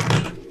my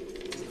gosh.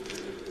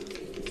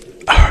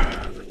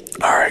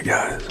 Alright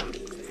guys.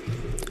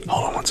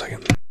 Hold on one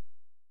second.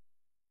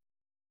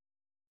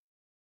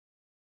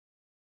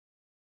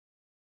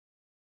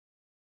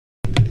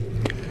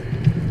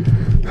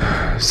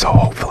 So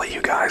hopefully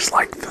you guys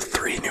like the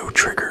 3 new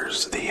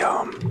triggers.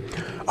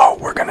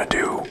 We're gonna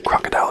do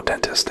Crocodile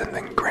Dentist and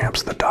then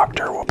Gramps the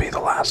Doctor will be the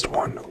last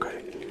one,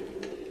 okay?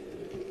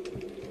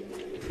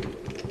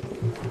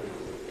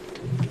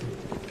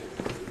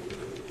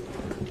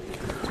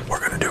 We're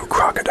gonna do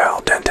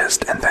Crocodile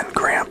Dentist and then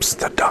Gramps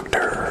the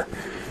Doctor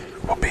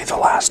will be the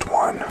last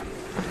one.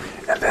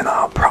 And then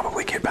I'll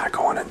probably get back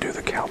on and do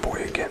the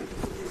cowboy again.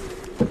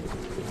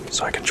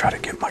 So I can try to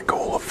get my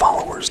goal of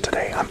followers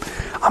today.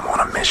 I'm on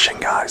a mission,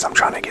 guys. I'm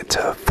trying to get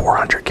to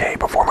 400K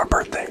before my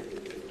birthday.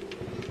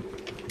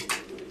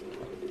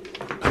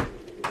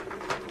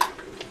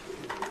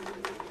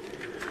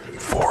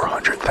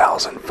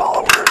 400,000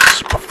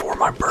 followers before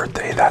my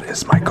birthday. That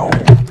is my goal.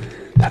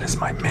 That is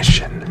my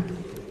mission.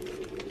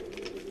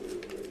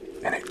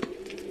 And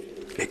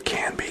it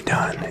can be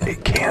done.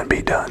 It can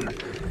be done.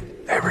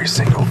 Every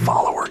single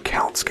follower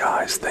counts,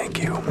 guys.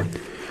 Thank you.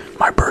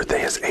 My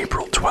birthday is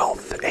April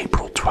 12th.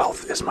 April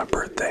 12th is my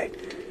birthday.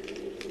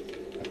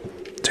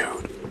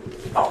 Dude.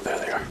 Oh, there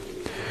they are.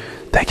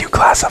 Thank you,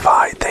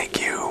 Classified.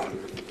 Thank you.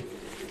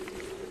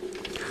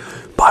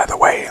 By the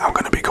way, I'm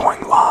going to be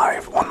going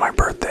live on my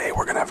birthday.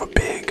 We're going to have a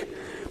big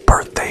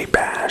birthday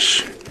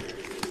bash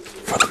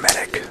for the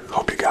medic.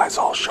 Hope you guys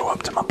all show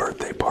up to my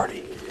birthday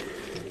party.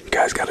 You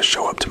guys got to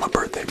show up to my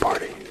birthday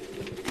party.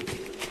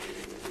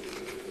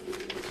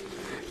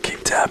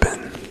 Keep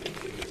tapping.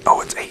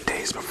 Oh, it's 8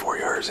 days before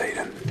yours,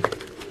 Aiden.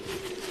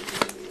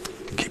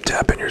 Keep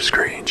tapping your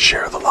screen,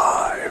 share the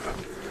live,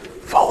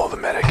 follow the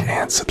medic,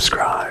 and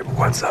subscribe.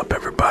 What's up,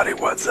 everybody?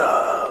 What's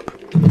up?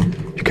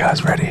 You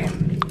guys ready?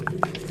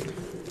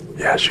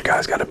 Yes, you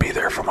guys gotta be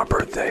there for my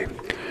birthday.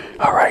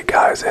 Alright,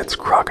 guys, it's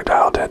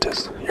Crocodile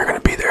Dentist. You're gonna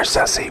be there,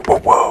 Ceci.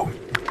 Whoa.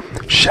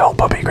 Shell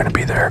Puppy, you're gonna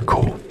be there.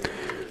 Cool.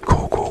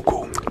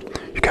 Cool.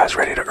 You guys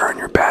ready to earn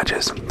your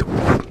badges?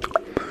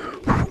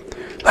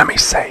 Let me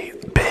say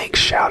big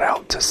shout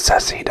out to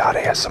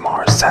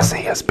Ceci.asmr.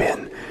 Ceci has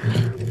been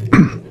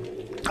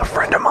a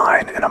friend of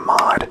mine and a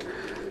mod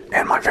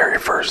and my very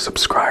first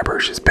subscriber.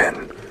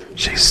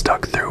 She's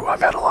stuck through.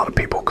 I've had a lot of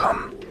people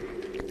come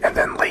and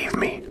then leave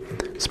me,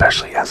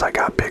 especially as I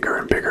got bigger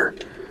and bigger.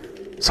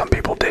 Some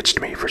people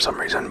ditched me for some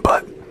reason,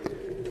 but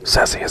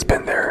Ceci has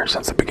been there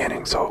since the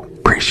beginning, so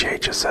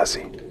appreciate you,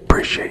 Ceci.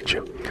 Appreciate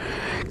you.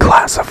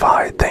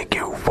 Classified, thank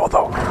you for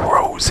the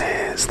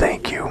roses.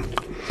 Thank you.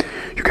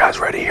 You guys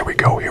ready? Here we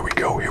go.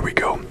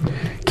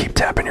 Keep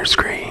tapping your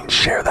screen,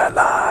 share that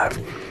live,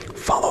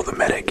 follow the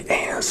medic,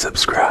 and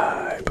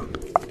subscribe.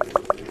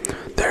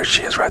 There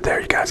she is right there.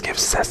 You guys give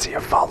Ceci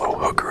a follow.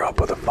 Hook her up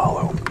with a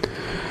follow.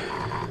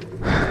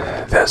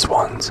 This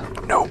one's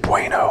no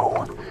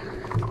bueno.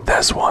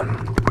 This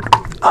one,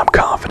 I'm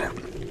confident.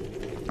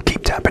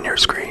 Keep tapping your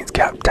screens.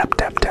 Tap.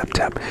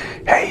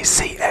 Hey,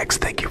 CX,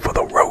 thank you for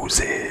the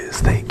roses.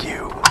 Thank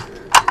you.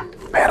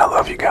 Man, I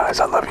love you guys.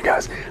 I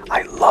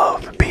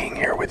love being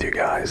here with you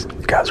guys.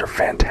 You guys are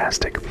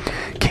fantastic.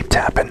 Keep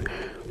tapping.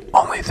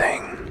 Only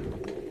thing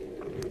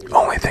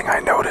I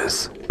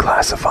notice,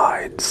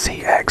 Classified,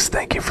 CX,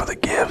 thank you for the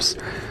gifts.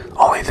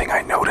 Only thing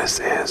I notice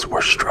is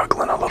we're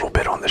struggling a little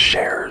bit on the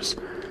shares.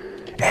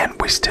 And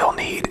we still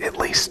need at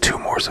least 2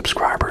 more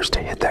subscribers to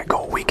hit that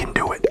goal. We can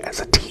do it as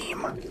a team.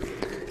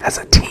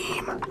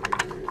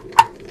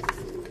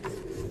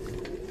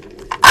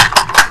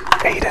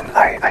 Aiden,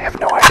 I have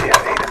no idea,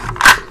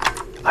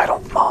 Aiden. I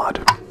don't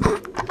mod.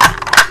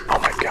 Oh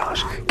my god.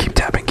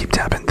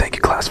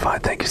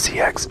 Classified. Thank you,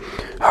 CX.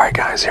 Alright,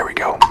 guys, here we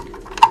go.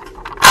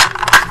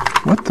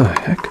 What the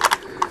heck?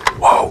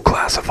 Whoa,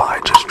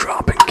 Classified, just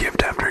dropping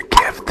gift after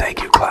gift.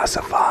 Thank you,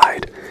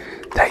 Classified.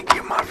 Thank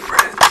you, my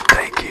friend.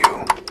 Thank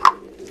you.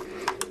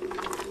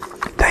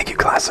 Thank you,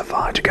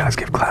 Classified. You guys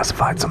give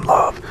Classified some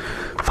love.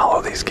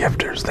 Follow these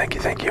gifters. Thank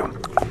you, thank you.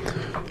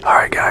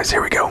 Alright, guys,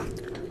 here we go.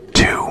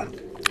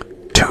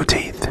 Two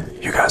teeth.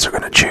 You guys are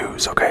gonna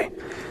choose, okay?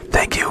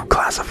 Thank you,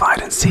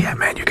 Classified and CM,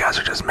 man. You guys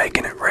are just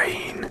making it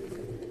rain.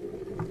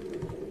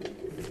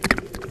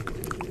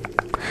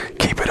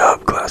 Keep it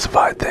up,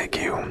 Classified.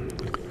 Thank you.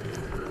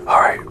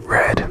 Alright,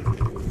 red.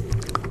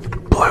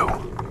 Blue.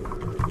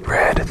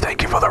 Red.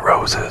 Thank you for the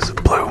roses.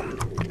 Blue.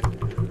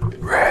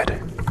 Red.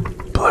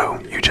 Blue.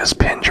 You just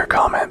pinned your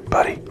comment,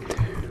 buddy.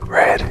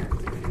 Red.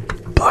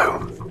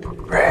 Blue.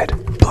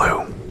 Red.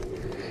 Blue.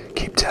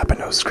 Keep tapping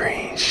those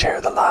screens,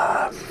 share the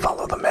live,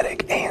 follow the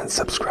medic, and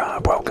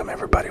subscribe. Welcome,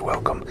 everybody.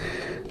 Welcome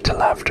to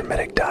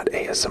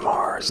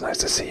Laughtermedic.ASMR. It's nice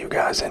to see you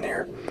guys in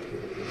here.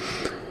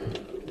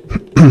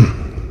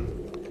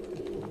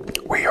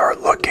 We are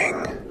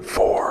looking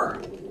for...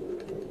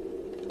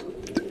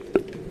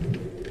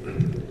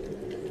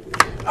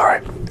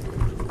 Alright,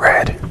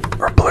 red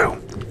or blue.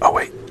 Oh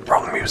wait,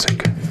 wrong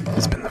music.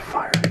 Spin the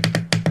fire.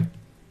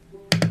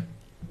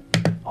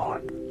 Hold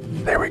on.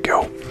 There we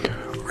go.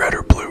 Red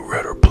or blue,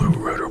 red or blue,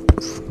 red or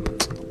blue.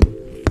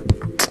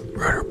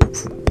 Red or blue.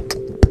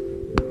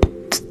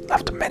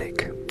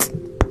 Laughtermedic.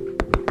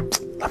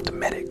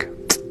 Laughtermedic.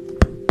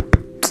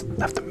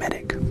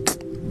 Laughtermedic.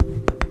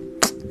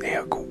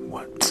 Yeah, go.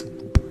 What?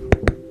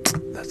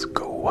 Let's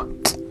go.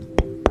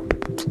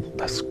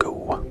 Let's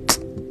go.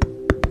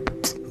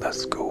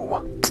 Let's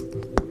go.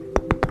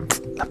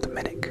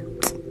 Laughtermedic.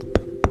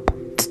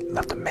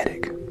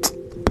 Laughtermedic.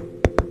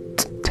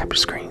 Tap your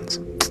screens.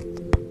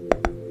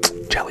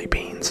 Jelly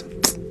beans.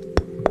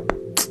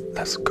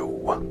 Let's go.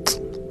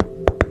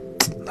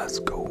 Let's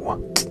go.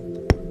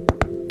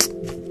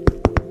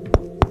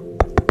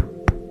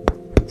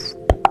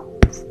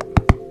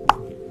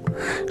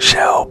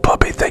 Shell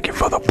puppy, thank you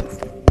for the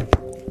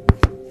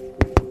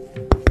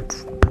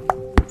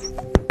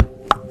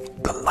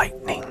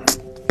lightning.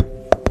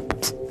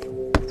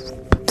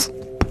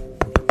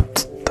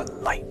 The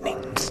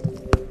lightning.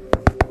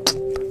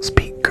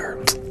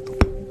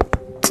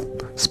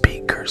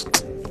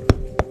 Speakers.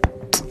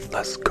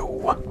 Let's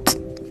go.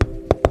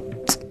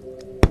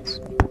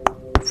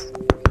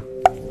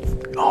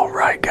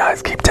 Alright,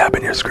 guys, keep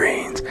tapping your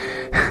screens.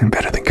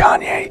 Better than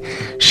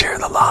Kanye. Share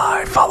the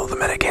live, follow the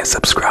medic, and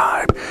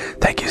subscribe.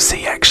 Thank you,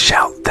 CX.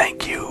 Shout,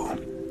 thank you.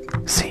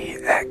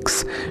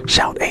 CX.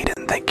 Shout,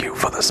 Aiden, thank you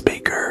for the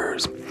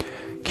speakers.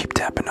 Keep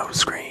tapping those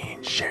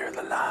screens, share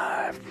the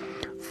live,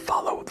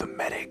 follow the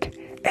medic,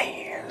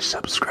 and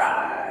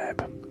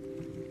subscribe.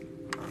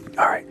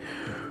 Alright,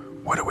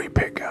 what do we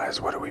pick, guys?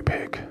 What do we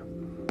pick?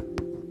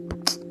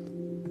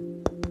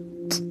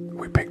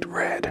 We picked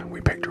red.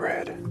 We picked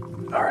red.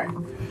 Alright.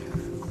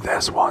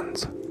 This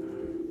one's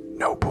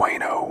no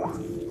bueno.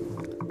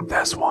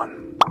 This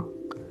one,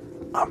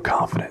 I'm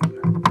confident.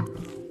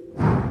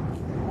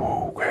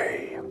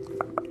 Okay.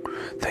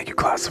 Thank you,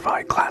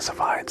 Classified.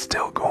 Classified,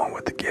 still going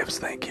with the gifts.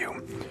 Thank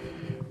you.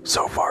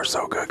 So far,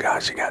 so good,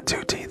 guys. You got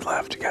 2 teeth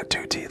left. You got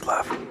 2 teeth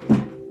left.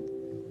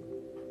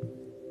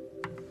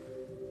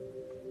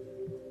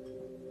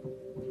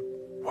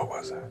 What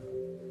was that?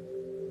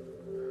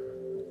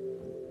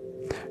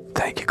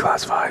 Thank you,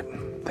 Classified.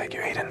 Thank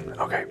you, Aiden.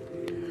 Okay.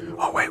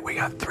 Oh, wait, we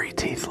got 3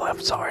 teeth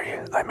left. Sorry,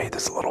 I made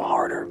this a little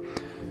harder.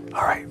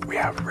 Alright, we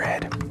have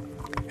red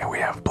and we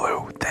have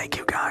blue. Thank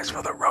you, guys,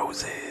 for the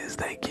roses.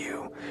 Thank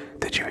you.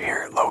 Did you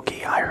hear it,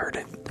 Loki? I heard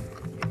it.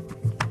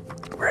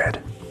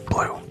 Red,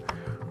 blue,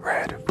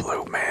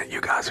 man.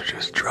 You guys are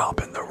just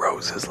dropping the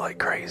roses like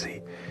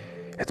crazy.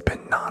 It's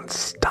been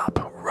non-stop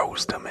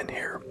roast them in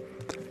here.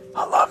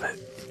 I love it.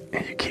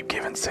 And you keep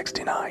giving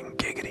 69.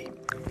 Giggity.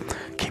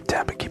 Keep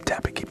tapping, keep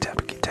tapping, keep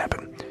tapping, keep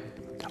tapping.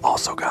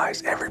 Also,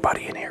 guys,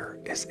 everybody in here,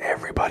 is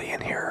everybody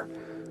in here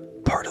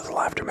part of the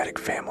Laughtermedic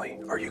family?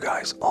 Are you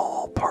guys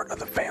all part of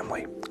the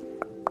family?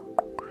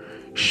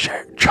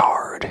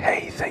 Chard,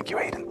 hey, thank you,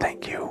 Aiden,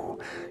 thank you.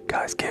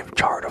 Guys, give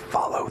Chard a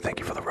follow. Thank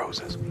you for the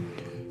roses.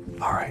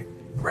 Alright,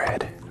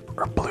 red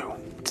or blue?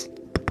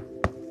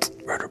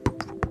 Red or blue?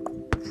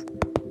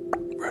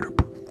 Red or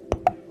blue?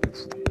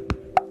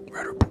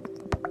 Red or blue?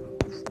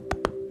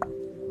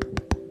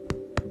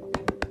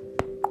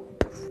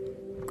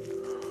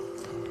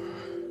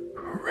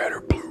 Red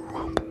or blue?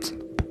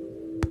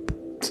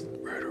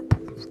 Red or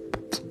blue?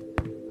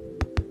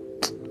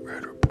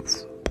 Red or blue?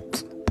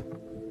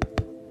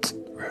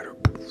 Red or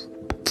blue?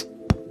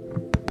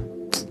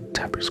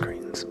 Tap your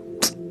screens.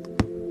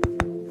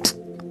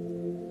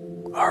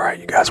 Alright,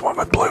 you guys went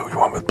with blue. You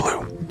went with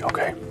blue.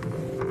 Okay.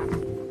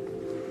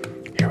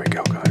 Here we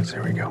go, guys.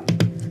 Here we go.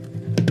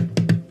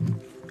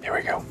 Here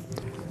we go.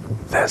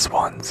 This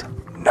one's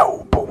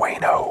no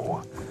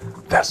bueno.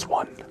 This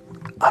one,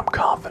 I'm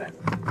confident.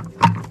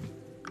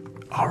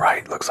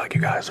 Alright, looks like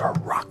you guys are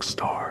rock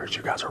stars.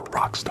 You guys are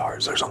rock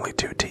stars. There's only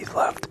 2 teeth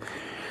left.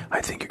 I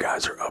think you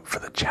guys are up for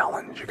the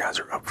challenge. You guys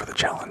are up for the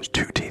challenge.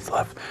 2 teeth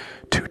left.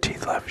 2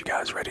 teeth left. You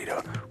guys ready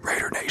to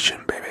Raider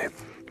Nation, baby?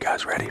 You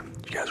guys ready?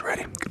 You guys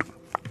ready?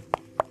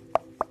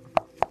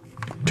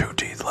 2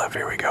 teeth left.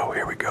 Here we go.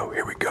 Here we go.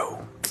 Here we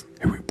go.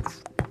 Here we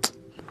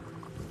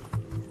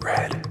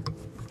red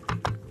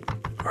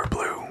or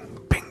blue?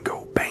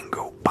 Bingo,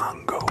 bango,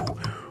 bongo.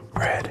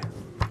 Red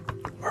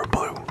or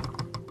blue?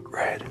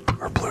 Red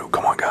or blue?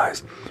 Come on,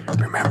 guys.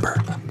 Remember,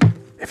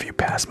 if you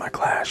pass my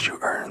class, you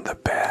earn the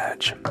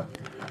badge.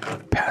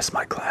 Pass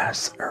my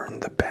class, earn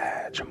the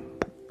badge.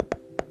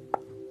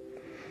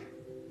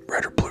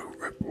 Red or blue?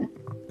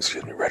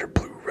 Excuse me, red or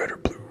blue? Red or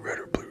blue? Red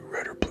or blue?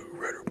 Red or blue?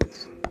 Red or blue?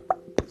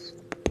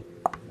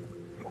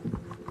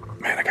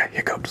 Man, I got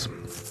hiccups.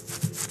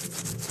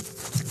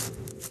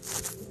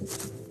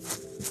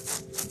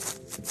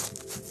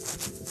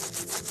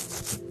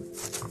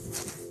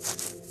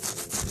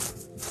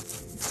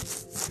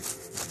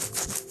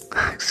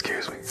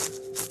 Excuse me.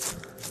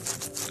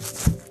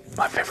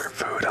 My favorite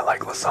food, I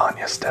like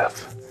lasagna,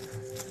 Steph.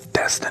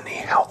 Destiny,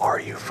 how are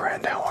you,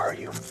 friend? How are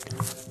you?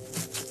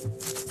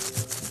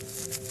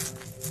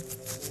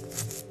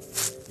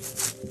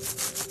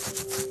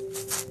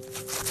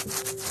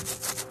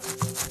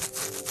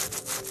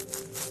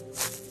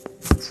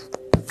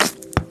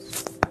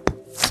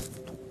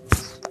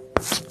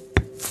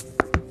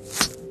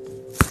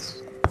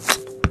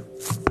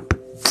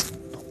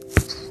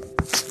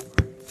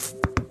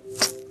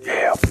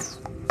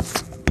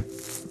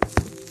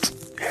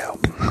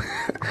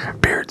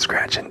 Beard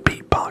scratching,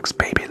 beatbox,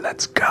 baby,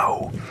 let's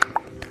go.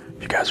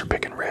 You guys are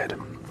picking red.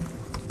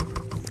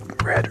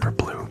 Red or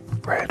blue?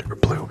 Red or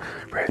blue?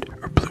 Red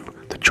or blue?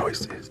 The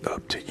choice is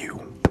up to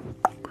you.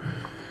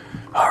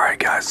 Alright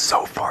guys,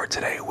 so far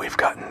today we've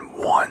gotten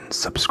 1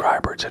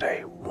 subscriber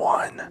today.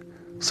 1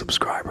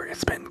 subscriber.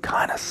 It's been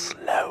kind of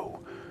slow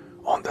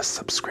on the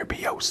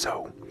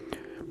subscribioso.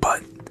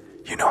 But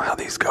you know how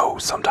these go.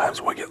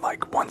 Sometimes we get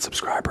like 1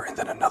 subscriber and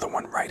then another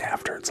one right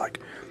after. It's like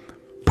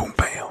boom,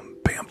 bam,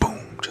 bam,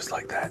 boom. Just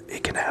like that.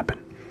 It can happen.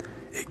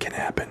 It can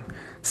happen.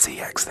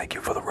 CX, thank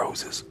you for the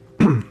roses.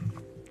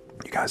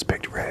 You guys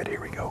picked red.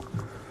 Here we go.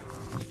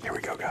 Here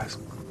we go, guys.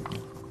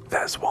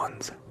 This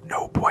one's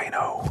no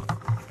bueno.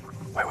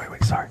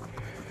 Wait, sorry.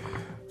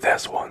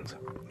 This one's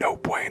no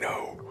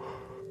bueno.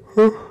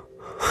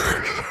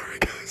 Sorry,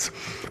 guys.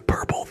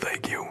 Purple,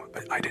 thank you.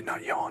 I did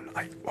not yawn.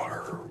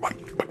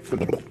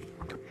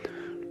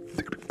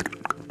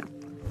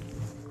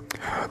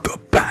 The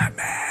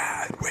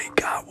Batman. We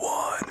got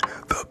one.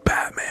 The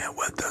Batman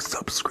with the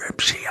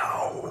subscription.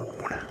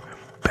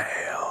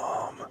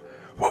 Bam.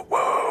 Whoa,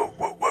 whoa,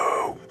 whoa,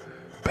 whoa.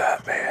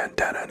 Batman.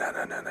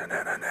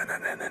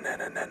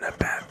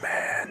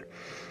 Batman.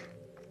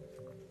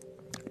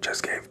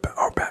 Just gave.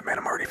 Oh, Batman,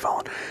 I'm already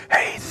following.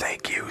 Hey,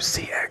 thank you,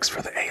 CX,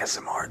 for the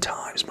ASMR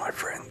times, my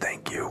friend.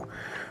 Thank you.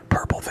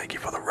 Purple, thank you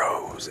for the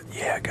rose.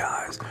 Yeah,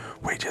 guys,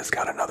 we just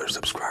got another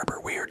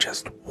subscriber. We are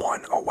just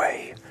 1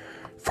 away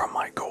from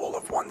my goal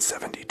of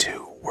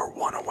 172. We're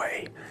 1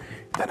 away.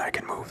 Then I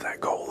can move that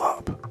goal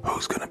up.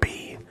 Who's gonna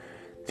be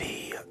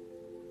the...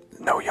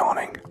 No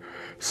yawning.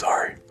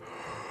 Sorry.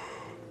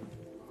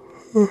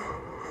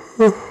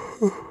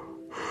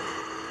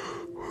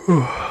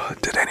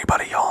 Did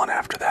anybody yawn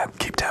after that?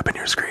 Keep tapping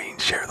your screen,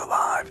 share the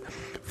live,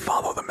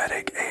 follow the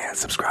medic, and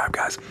subscribe,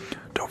 guys.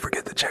 Don't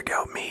forget to check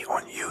out me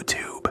on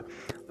YouTube.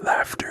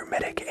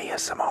 Laughtermedic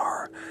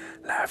ASMR.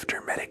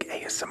 Laughtermedic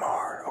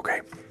ASMR,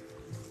 okay?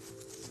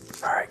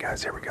 Alright,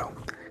 guys, here we go.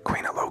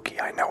 Queen of Loki,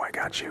 I know I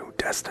got you.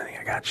 Destiny,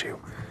 I got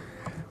you.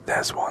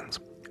 This one's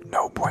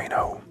no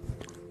bueno.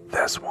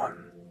 This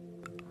one,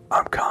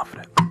 I'm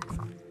confident.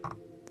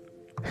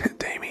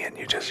 Damien,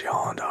 you just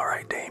yawned.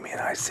 Alright, Damien,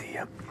 I see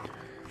you.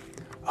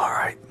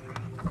 Alright.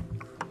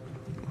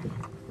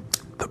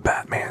 The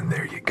Batman,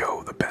 there you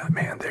go. The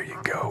Batman, there you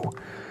go.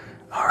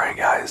 Alright,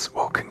 guys.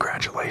 Well,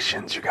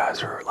 congratulations. You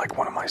guys are like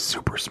one of my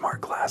super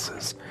smart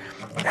classes.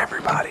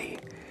 Everybody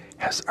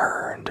has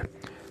earned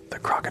the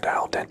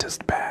Crocodile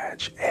Dentist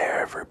badge.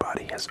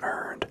 Everybody has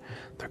earned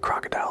the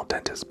Crocodile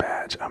Dentist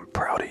badge. I'm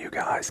proud of you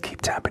guys.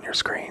 Keep tapping your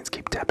screens.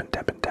 Keep tapping,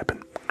 tapping,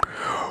 tapping.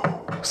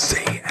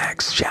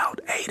 CX shout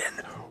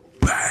Aiden.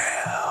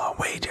 Bam!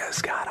 We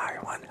just got our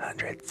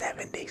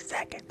 170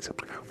 seconds.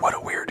 What a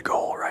weird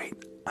goal, right?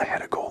 I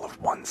had a goal of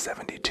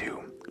 172.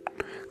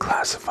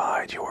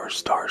 Classified, your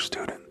star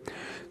student.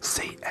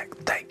 CX,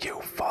 thank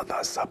you for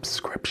the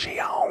subscription.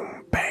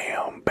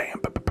 Bam, bam,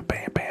 bam,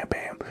 bam, bam,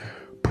 bam.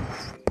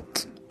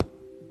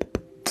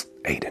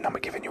 Aiden, I'm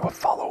giving you a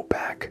follow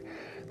back.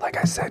 Like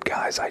I said,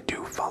 guys, I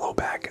do follow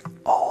back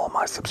all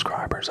my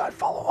subscribers. I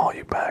follow all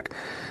you back.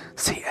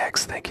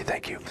 CX, thank you,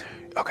 thank you.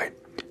 Okay,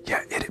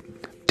 yeah,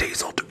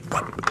 Diesel,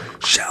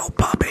 Shell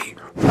Puppy,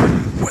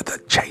 with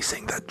the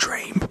chasing the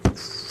dream.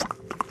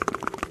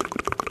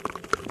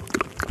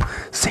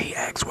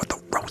 CX with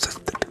the roses.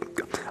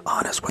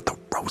 Honest with the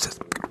roses.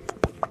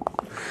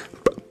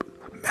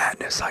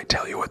 Madness, I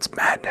tell you, it's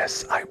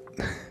madness.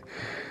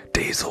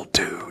 Diesel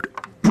dude.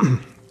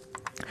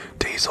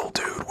 Diesel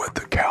dude with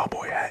the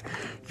cowboy hat.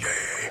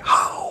 Yay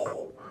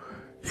how.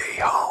 Yay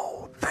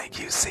ho. Thank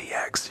you,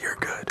 CX. You're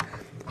good.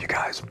 You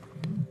guys,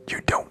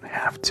 you don't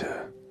have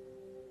to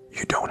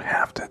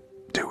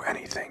do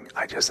anything.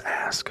 I just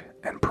ask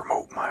and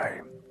promote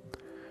my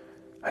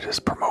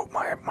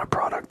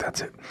product.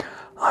 That's it.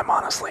 I'm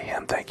honestly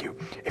him. Thank you.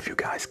 If you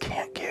guys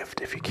can't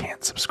gift, if you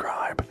can't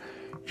subscribe,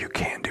 you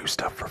can do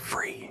stuff for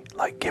free,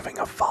 like giving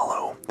a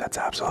follow. That's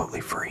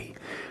absolutely free.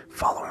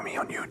 Following me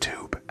on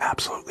YouTube,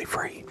 absolutely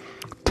free.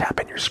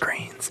 Tapping your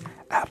screens,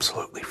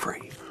 absolutely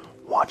free.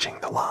 Watching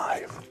the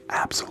live,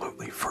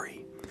 absolutely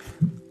free.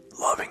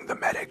 Loving the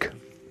medic,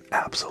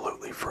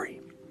 absolutely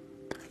free.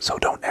 So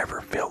don't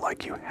ever feel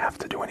like you have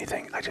to do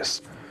anything. I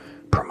just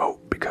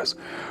promote because,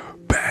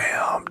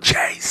 bam,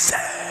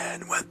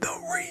 Jason with the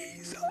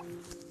resub.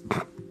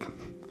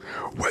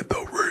 With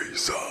the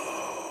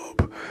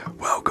resub.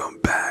 Welcome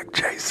back,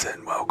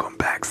 Jason. Welcome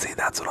back. See,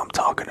 that's what I'm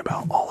talking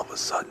about. All of a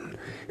sudden,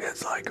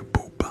 it's like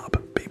boop, bop,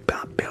 beep,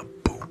 bop, beep,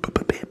 boop,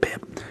 bop, beep,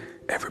 beep.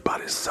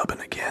 Everybody's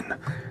subbing again.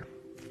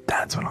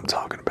 That's what I'm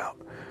talking about.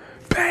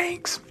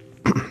 Banks.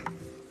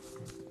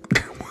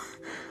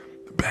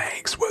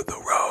 Banks with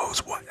the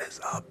rose. What is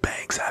up,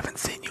 Banks? Haven't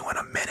seen you in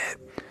a minute.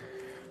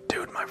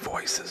 Dude, my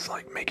voice is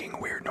like making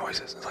weird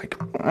noises. It's like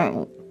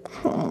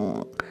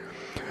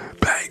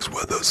Banks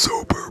with a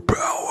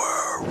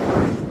superpower.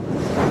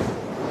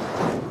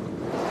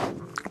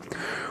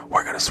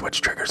 We're gonna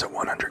switch triggers at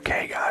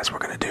 100k, guys. We're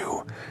gonna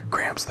do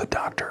Gramps the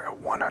Doctor at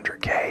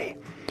 100k.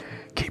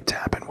 Keep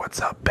tapping.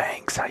 What's up,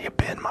 Banks? How you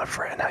been, my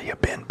friend? How you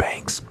been,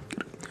 Banks?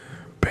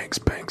 Banks,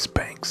 Banks,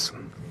 Banks.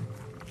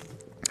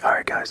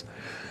 Alright, guys.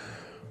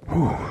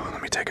 Whew,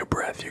 let me take a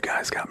breath. You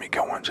guys got me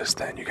going just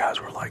then. You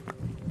guys were like,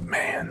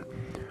 man,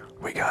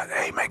 we got,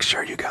 hey, make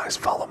sure you guys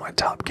follow my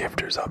top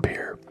gifters up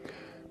here.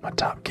 My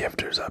top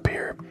gifters up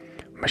here.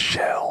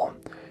 Michelle,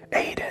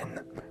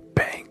 Aiden,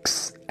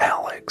 Banks,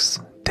 Alex,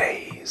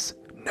 Days,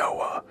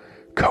 Noah,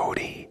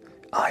 Cody,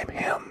 I'm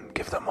him.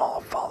 Give them all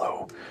a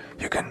follow.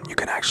 You can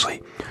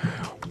actually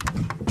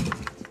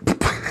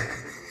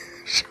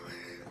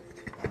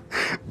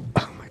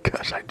oh my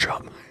gosh, I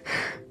dropped my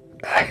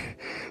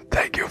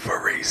thank you for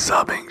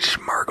resubbing,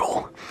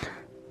 Schmurgle.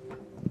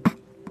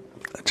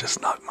 I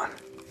just knocked my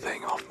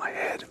thing off my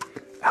head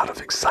out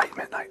of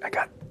excitement. I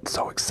got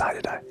so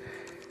excited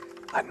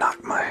I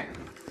knocked my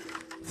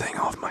thing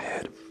off my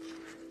head.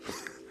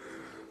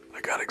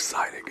 I got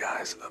excited,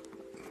 guys.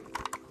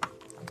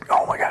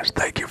 Oh my gosh,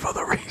 thank you for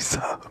the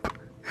resub.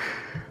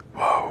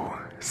 Whoa,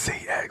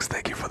 CX,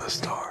 thank you for the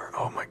star.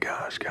 Oh my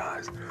gosh,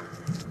 guys.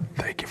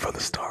 Thank you for the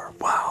star.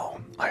 Wow.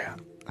 I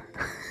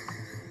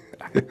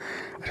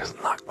just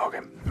knocked, okay,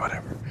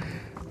 whatever.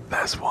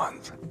 This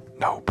one's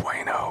no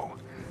bueno.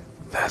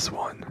 This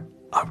one,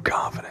 I'm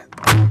confident.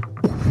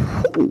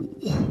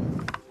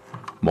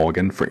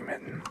 Morgan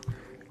Freeman.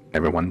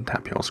 Everyone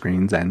tap your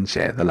screens and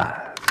share the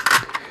live.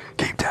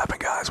 Keep tapping,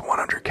 guys.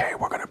 100k.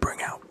 We're gonna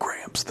bring out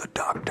Gramps the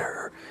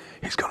Doctor.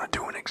 He's gonna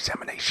do an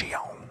examination.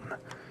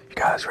 You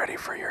guys ready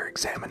for your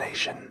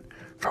examination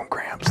from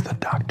Gramps the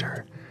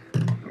Doctor?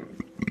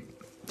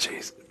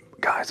 Jeez,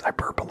 guys, I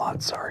burp a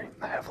lot. Sorry,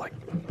 I have like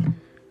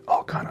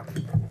all kind of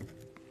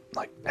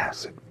like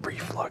acid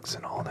reflux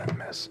and all that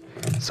mess.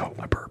 So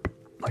I burp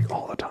like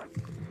all the time.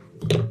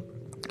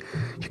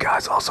 You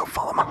guys also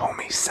follow my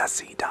homie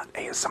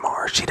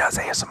Ceci.asmr. She does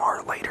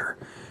ASMR later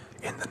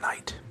in the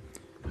night.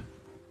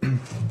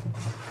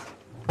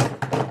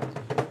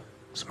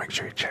 So make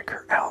sure you check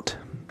her out.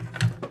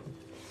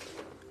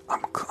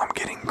 I'm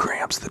getting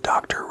Gramps the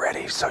Doctor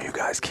ready, so you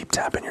guys keep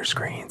tapping your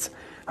screens.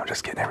 I'm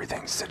just getting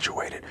everything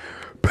situated.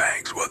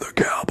 Banks with a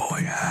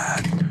cowboy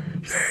hat.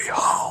 Yay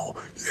ho,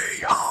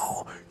 yay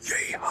ho,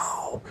 yay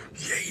ho,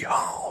 yay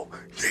ho,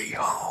 yay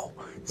ho,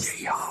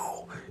 yay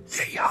ho,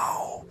 yay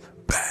ho.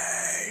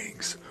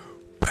 Banks,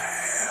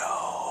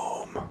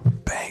 bam.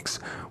 Banks,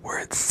 we're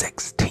at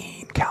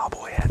 16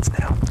 cowboy hats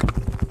now.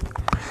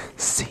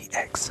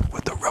 CX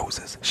with the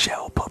roses.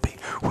 Shell puppy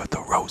with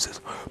the roses.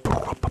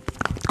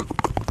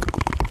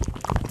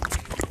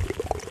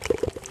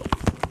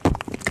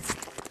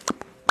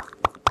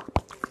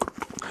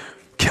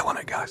 Killing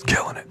it, guys.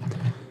 Killing it.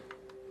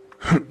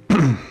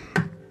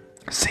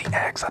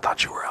 CX, I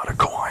thought you were out of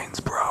coins,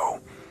 bro.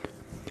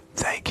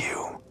 Thank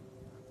you.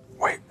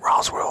 Wait,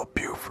 Roswell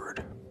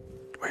Buford.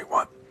 Wait,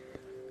 what?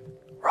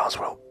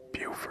 Roswell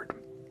Buford.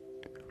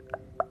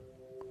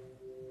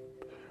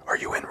 Are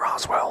you in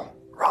Roswell?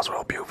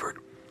 Roswell Buford.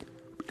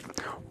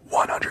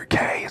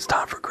 100k. It's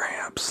time for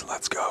Gramps.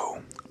 Let's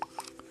go.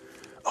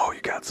 Oh,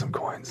 you got some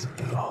coins.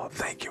 Oh,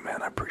 thank you,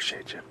 man. I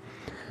appreciate you.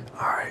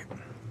 Alright.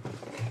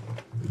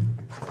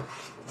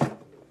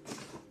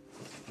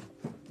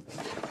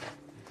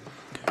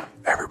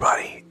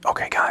 Everybody,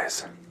 okay,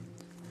 guys.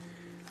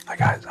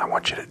 I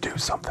want you to do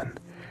something.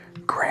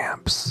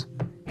 Gramps,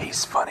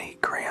 he's funny.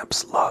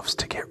 Gramps loves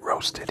to get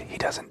roasted. He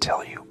doesn't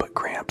tell you, but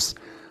Gramps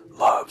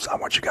loves. I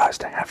want you guys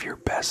to have your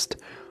best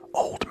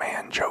old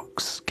man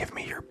jokes. Give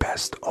me your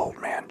best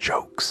old man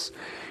jokes.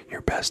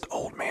 Your best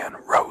old man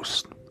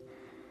roast.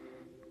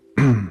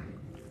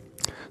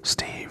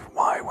 Steve,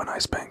 why when I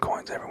spend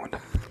coins everyone...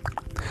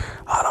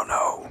 I don't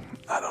know.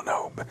 I don't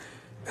know, but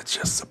it's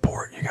just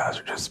support. You guys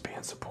are just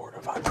being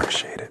supportive. I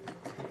appreciate it.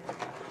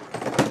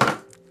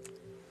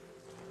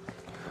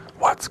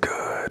 What's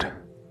good?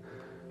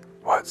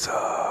 What's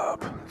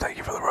up? Thank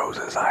you for the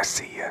roses. I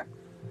see ya.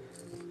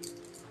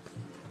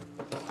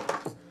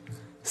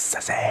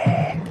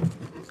 Sassy.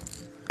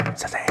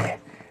 Sassy.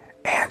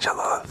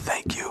 Angela.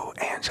 Thank you,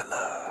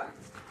 Angela.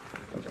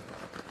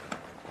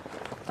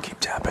 Keep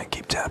tapping,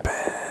 keep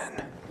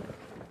tapping.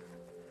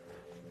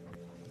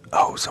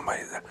 Oh,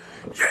 somebody there.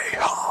 Yay,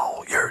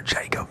 Hall, you're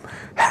Jacob.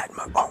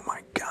 Oh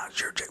my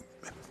gosh, you're Jacob.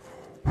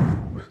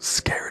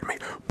 Scared me.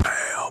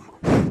 Bam.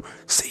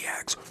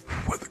 CX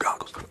with the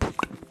goggles.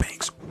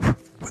 Banks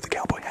with the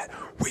cowboy hat.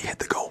 We hit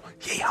the goal.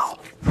 Yeehaw.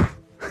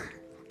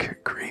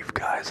 Good grief,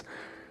 guys.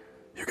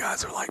 You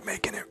guys are like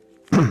making it.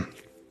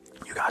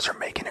 You guys are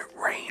making it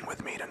rain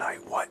with me tonight.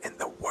 What in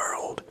the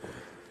world?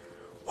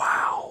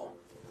 Wow.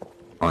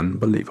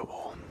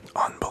 Unbelievable.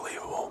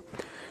 Unbelievable.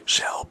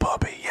 Shell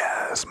puppy,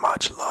 yes.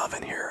 Much love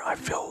in here. I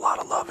feel a lot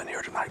of love in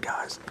here tonight,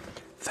 guys.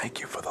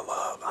 Thank you for the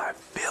love. I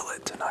feel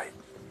it tonight.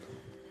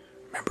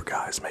 Remember,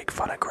 guys, make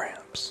fun of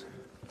Gramps.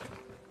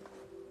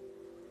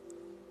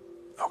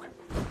 Okay.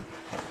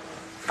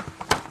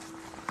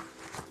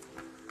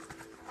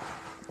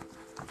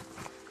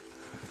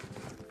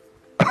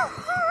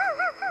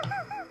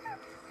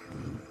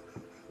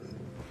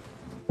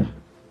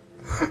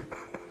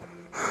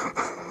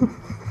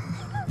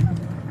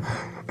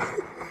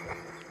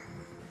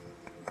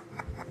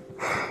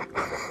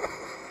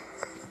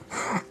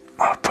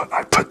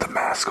 I put the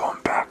mask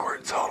on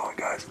backwards. Hold on,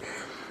 guys.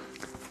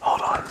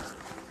 Hold on.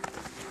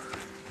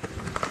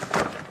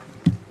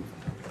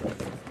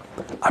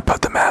 I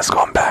put the mask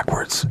on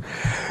backwards.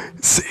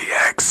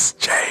 CX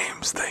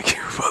James, thank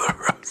you for the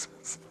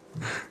roses.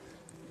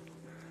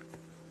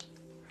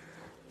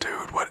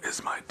 Dude, what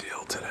is my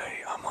deal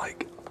today? I'm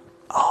like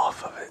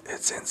off of it.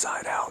 It's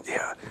inside out.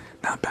 Yeah,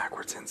 not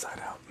backwards,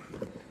 inside out.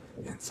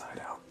 Inside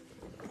out.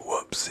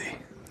 Whoopsie.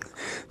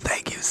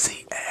 Thank you,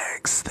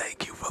 CX.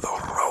 Thank you for the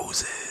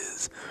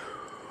roses.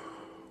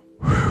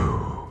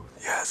 Whew.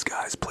 Yes,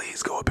 guys,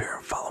 please go up here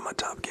and follow my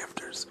top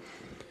gifters.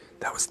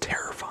 That was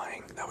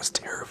terrifying. That was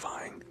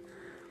terrifying.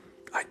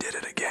 I did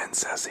it again,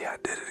 Sassy. I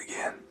did it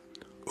again.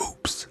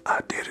 Oops,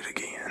 I did it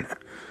again.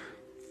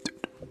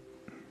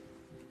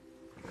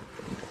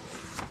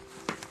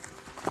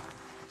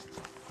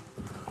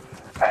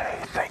 Hey,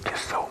 thank you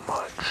so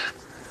much.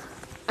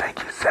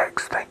 Thank you,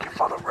 Sex. Thank you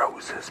for the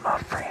roses, my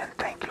friend.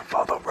 Thank you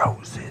for the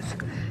roses.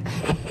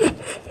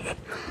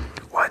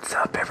 What's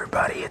up,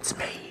 everybody? It's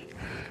me,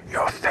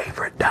 your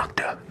favorite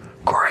Dr.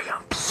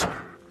 Gramps.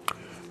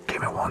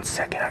 Give me 1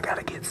 second. I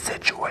gotta get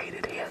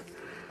situated here.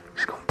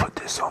 Just gonna put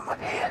this on my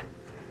head.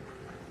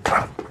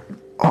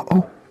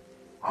 Uh-oh.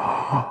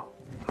 Oh,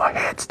 my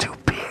head's too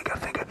big. I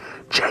think.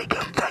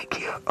 Jacob, thank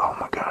you. Oh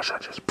my gosh, I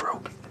just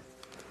broke it.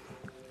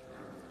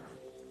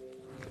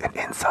 An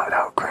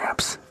inside-out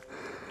Gramps.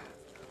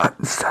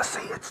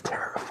 Sassy, it's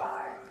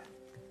terrifying.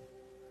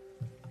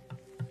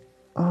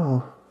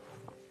 Oh.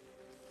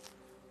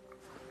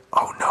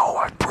 Oh no,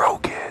 I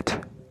broke it.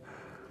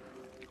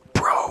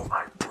 Bro,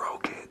 I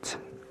broke it.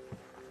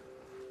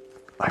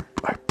 I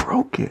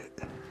broke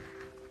it.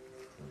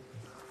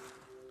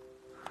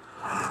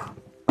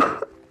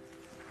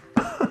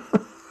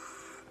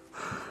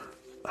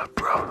 I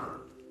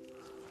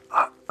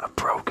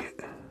broke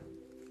it.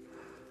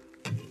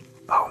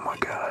 Oh my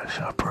gosh,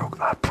 I broke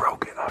it.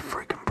 I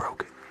freaking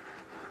broke it.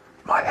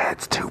 My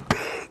head's too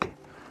big.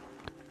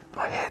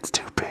 My head's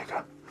too big.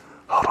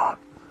 Hold on,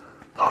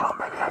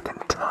 maybe I can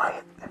tie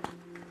it.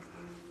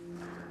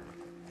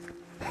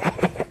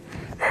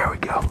 There we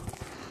go.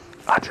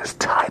 I just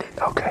tied it,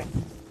 okay.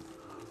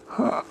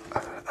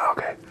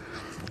 Okay,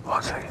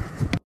 1 second.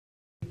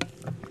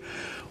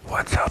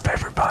 What's up,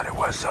 everybody?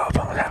 What's up?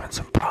 I'm having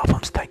some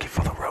problems. Thank you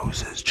for the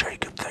roses,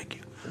 Jacob. Thank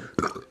you.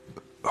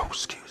 Oh,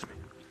 excuse me.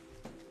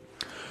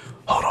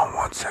 Hold on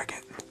 1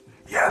 second.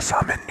 Yes,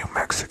 I'm in New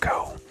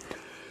Mexico.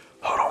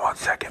 Hold on 1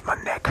 second. My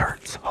neck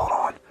hurts. Hold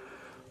on.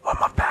 Oh,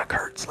 my back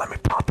hurts. Let me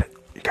pop it.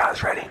 You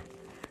guys ready?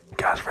 You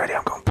guys ready?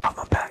 I'm gonna pop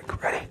my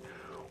back. Ready?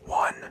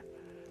 1,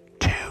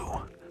 2,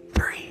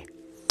 3.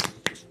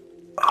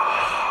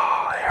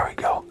 Oh, there we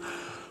go.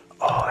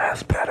 Oh,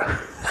 that's better.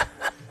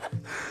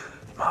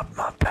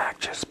 my back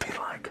just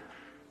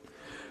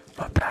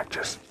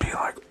be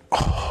like.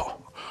 Oh,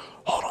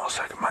 hold on a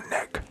second. My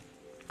neck.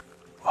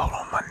 Hold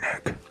on, my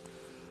neck.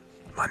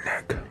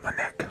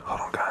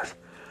 Hold on, guys.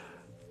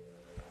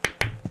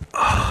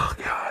 Oh,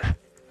 God.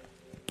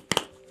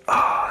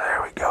 Oh,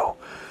 there we go.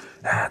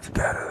 That's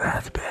better.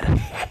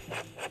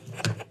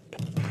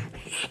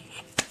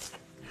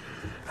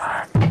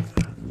 Alright.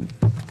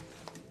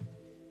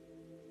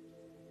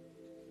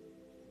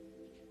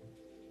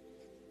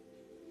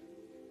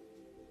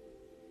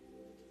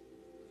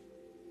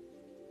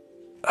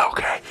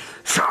 Okay,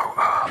 so,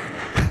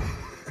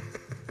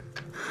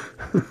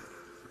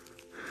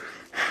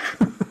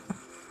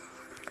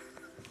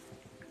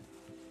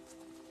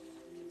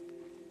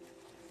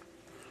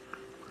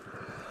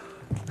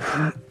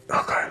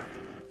 okay.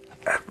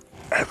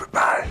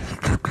 Everybody.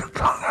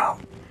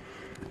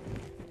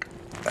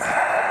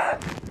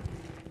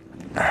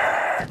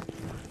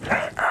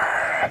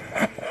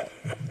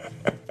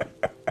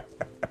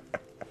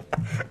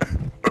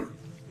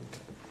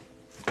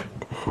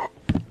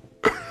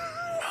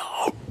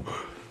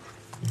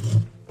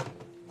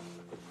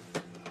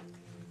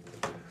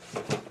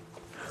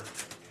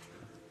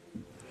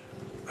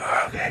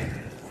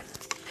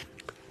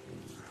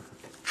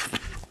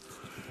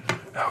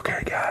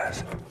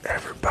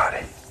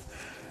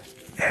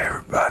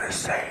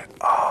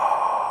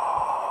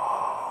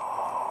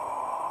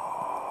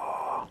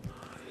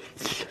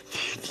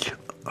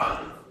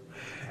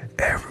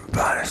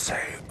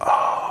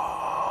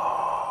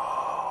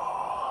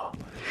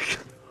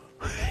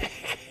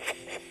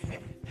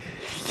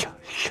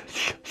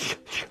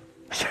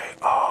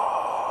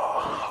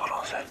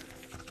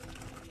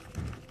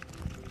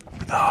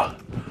 Uh,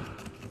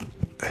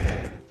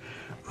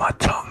 my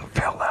tongue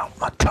fell out.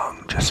 My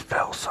tongue just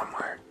fell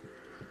somewhere.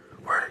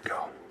 Where'd it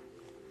go?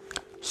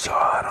 So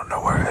I don't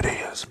know where it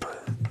is, but...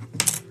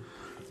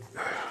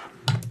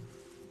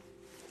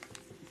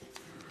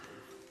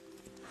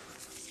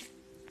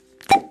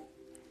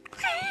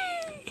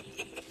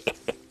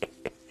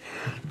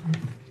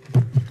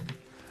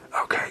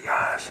 Okay,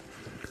 guys.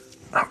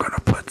 I'm gonna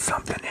put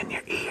something in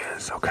your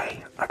ears,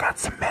 okay? I got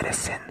some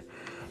medicine.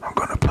 I'm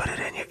gonna put it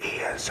in your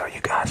ears. Are you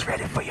guys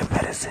ready for your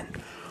medicine?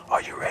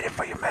 Are you ready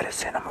for your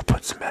medicine? I'm gonna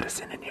put some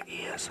medicine in your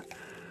ears.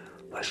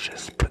 Let's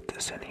just put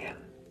this in here.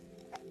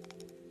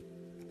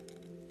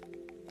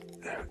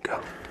 There we go.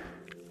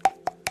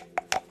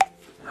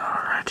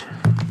 Alright.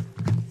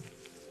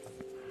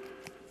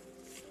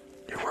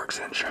 Your work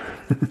cincher.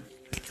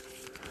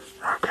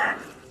 Okay.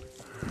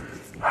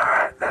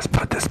 Alright, let's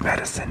put this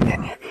medicine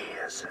in your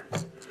ears.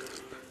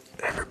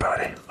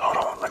 Everybody, hold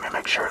on, let me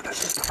make sure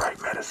this is the right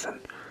medicine.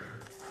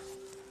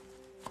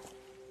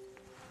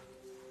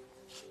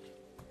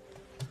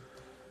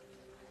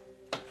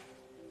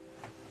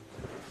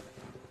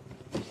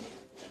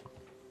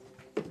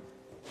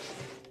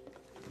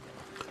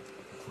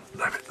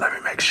 Let me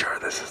make sure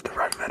this is the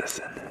right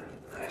medicine.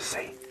 Let me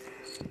see.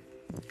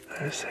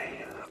 Let me see.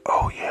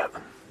 Oh, yeah.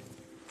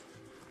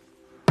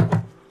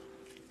 Let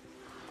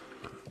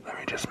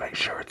me just make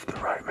sure it's the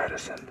right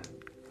medicine.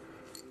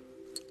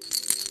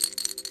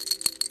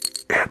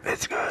 Yep,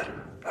 it's good.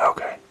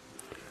 Okay.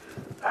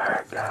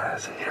 Alright,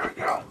 guys, here we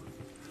go.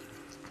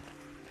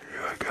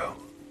 Here we go.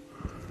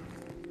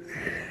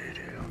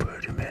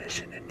 Put your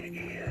medicine in your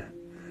ear.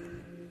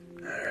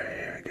 Alright,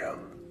 here we go.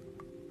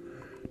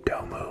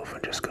 Don't move.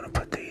 I'm just gonna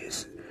put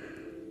these.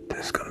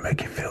 This is gonna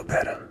make you feel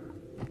better.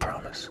 I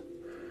promise.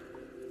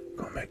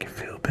 Gonna make you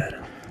feel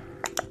better.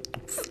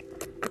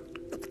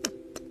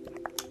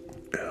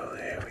 Oh,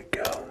 there we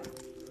go.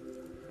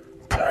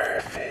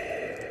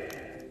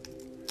 Perfect.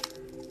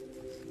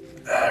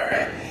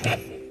 Alright.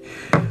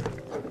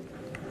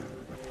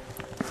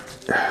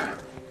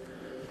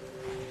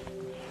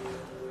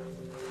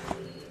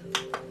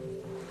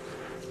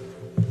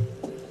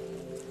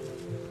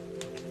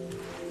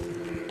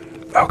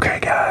 Okay,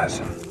 guys,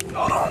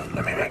 hold on.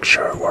 Let me make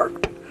sure it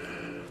worked.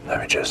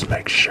 Let me just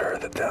make sure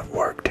that that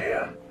worked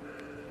here.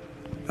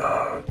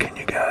 Can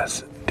you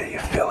guys, do you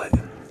feel it?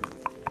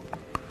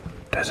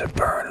 Does it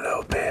burn a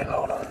little bit?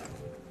 Hold on.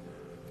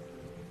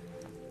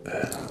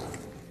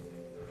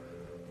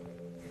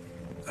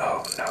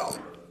 Oh, no.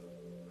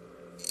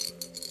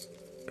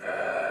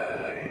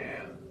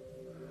 Yeah.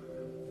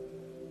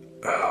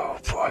 Oh,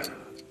 boy.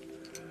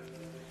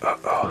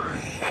 Uh-oh.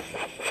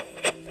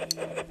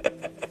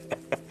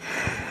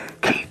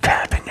 Keep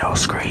tapping your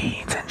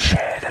screens and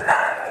share the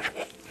live.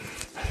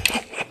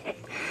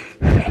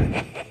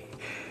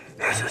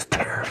 This is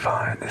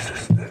terrifying. This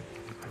is...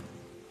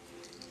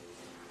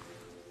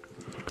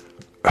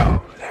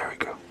 Oh, there we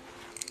go.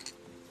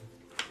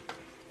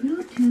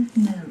 Bluetooth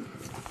mode.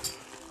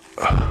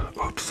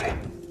 Oopsie.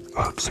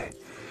 Oopsie.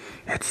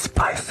 It's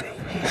spicy.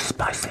 It's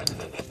spicy.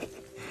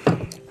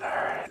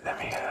 Alright, let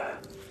me,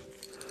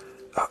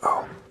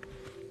 uh-oh.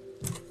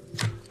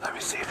 Let me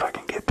see if I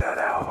can get that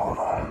out. Hold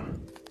on.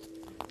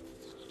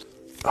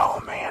 Oh,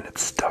 man,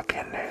 it's stuck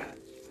in there.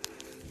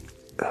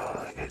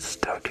 Oh, it's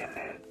stuck in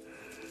there.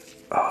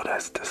 Oh,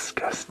 that's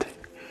disgusting.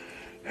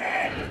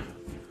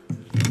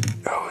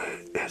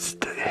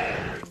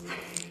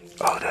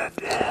 Oh,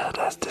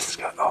 that's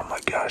disgusting. Oh my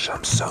gosh,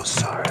 I'm so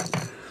sorry.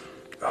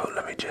 Oh,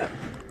 let me just.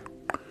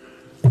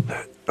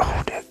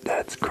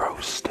 That's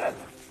gross.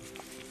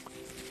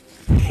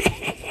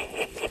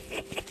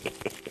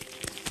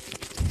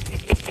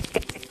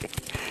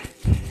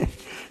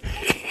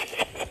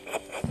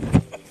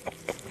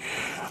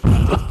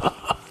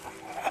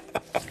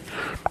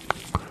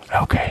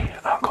 Okay,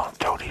 I'm gonna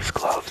throw these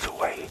gloves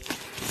away.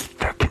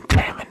 They're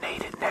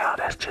contaminated now.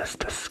 That's just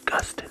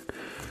disgusting.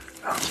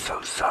 I'm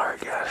so sorry,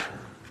 guys.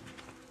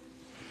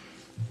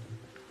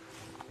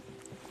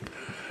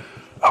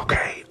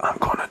 Okay, I'm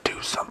gonna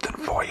do something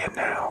for you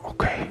now,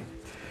 okay?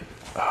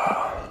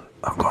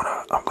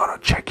 I'm gonna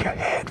check your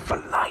head for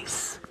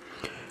lice.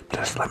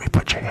 Just let me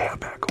put your hair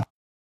back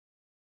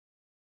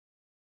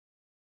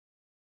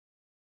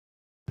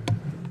on.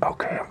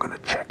 Okay, I'm gonna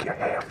check your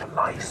hair for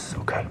lice,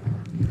 okay?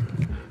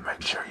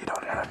 Make sure you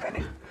don't have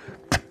any.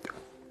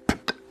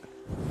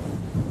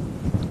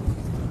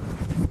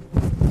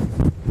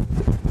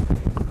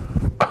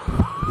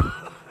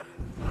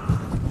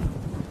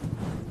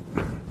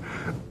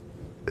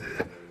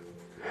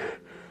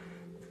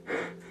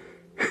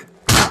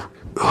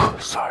 Oh,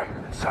 sorry.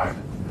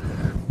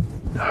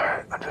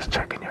 Alright, I'm just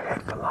checking your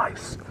head for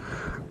lice.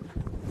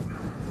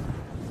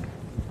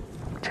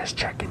 Just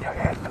checking your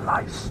head for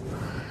lice.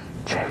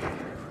 Check.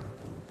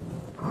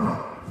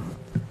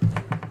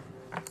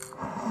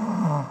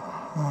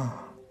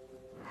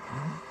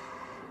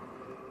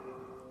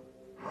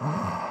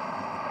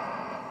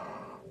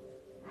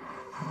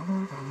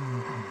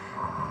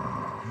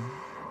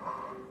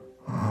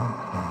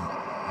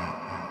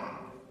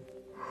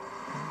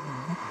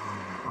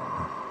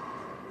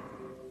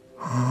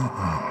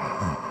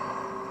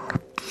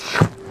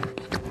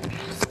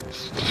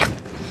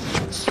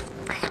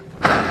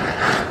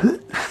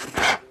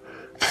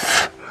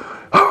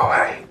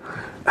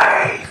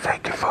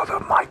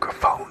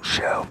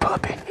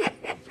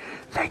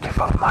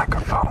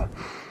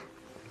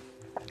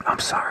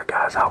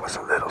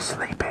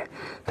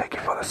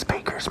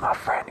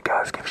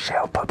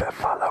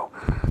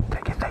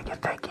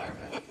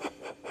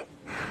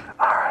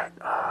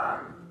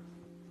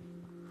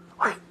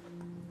 Wait,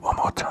 one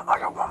more time. I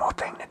got one more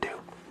thing to do.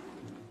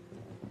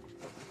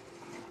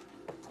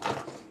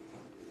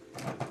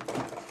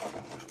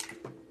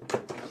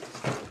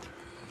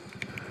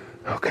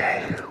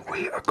 Okay,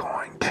 we are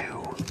going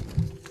to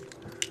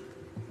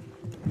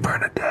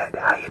Bernadette.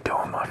 How you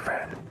doing, my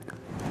friend?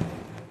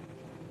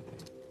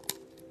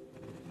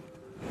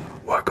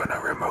 We're gonna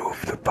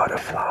remove the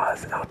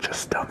butterflies out your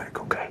stomach,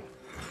 okay?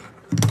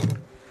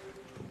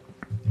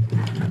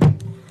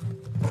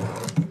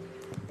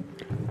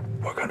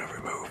 We're gonna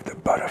remove the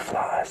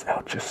butterflies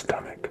out your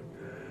stomach,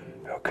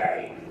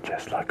 okay?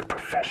 Just like a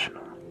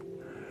professional.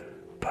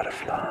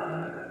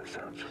 Butterflies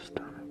out your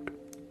stomach.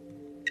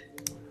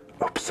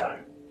 Oops,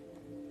 sorry.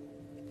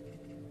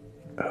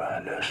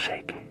 A little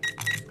shaky.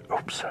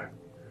 Oops, sorry.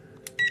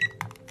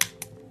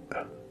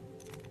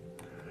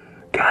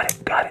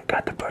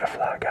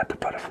 Got the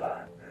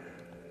butterfly.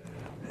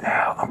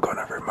 Now I'm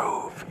gonna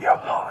remove your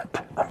heart.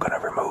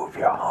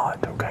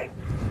 Okay?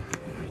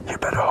 You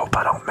better hope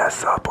I don't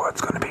mess up or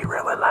it's gonna be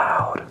really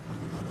loud.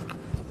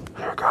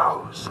 Here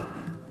goes.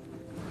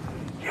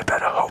 You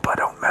better hope I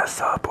don't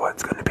mess up or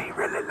it's gonna be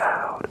really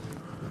loud.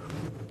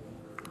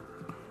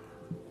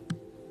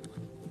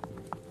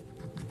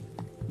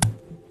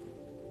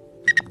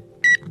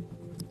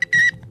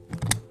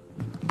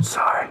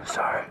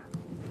 Sorry.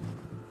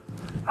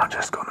 I'm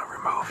just gonna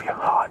remove your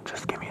heart.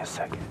 Just give me a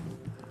second.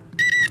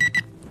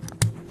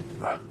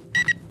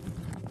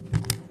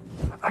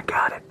 I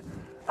got it.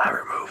 I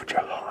removed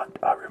your heart.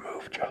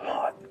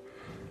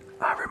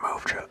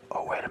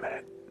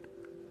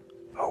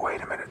 Oh,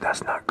 wait a minute.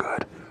 That's not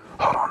good.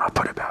 Hold on, I'll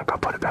put it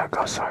back.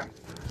 Oh, sorry.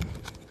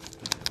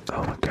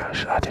 Oh my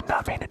gosh, I did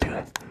not mean to do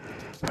that.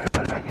 Let me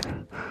put it back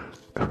in.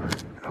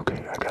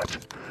 Okay, I got you.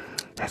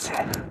 That's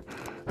it.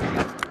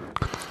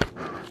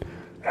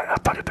 I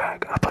put it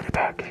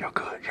back. You're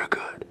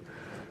good.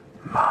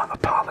 My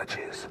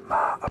apologies.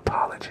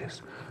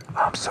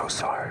 I'm so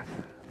sorry.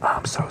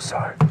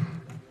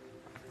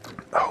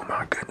 Oh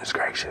my goodness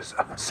gracious.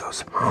 I'm so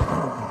sorry.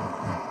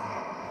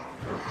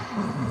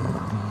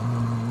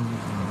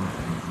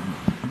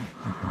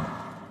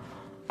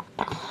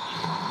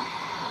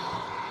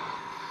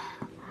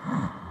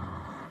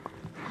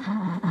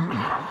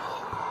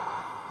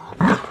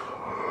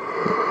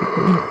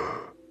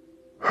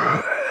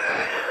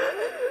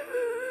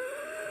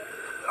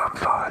 I'm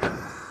fine.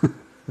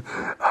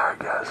 Alright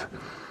guys.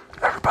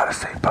 Everybody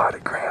say bye to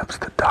Gramps,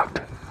 the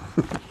doctor.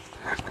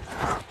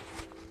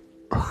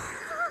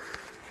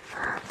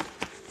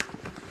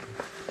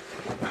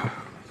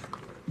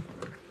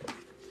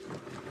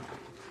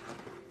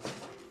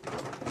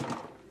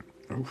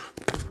 Oof.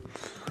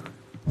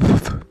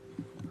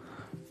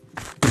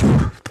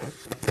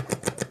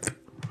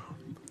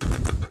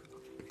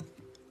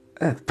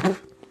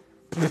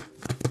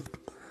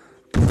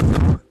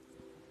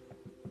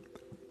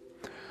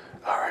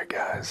 Alright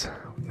guys,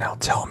 now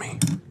tell me,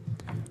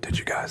 did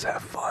you guys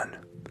have fun?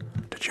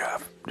 Did you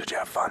have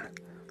fun?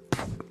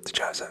 Did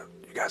you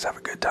guys have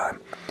a good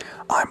time?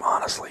 I'm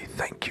honestly,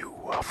 thank you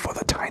for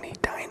the tiny.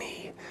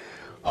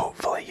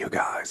 Hopefully you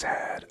guys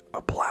had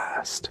a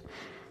blast.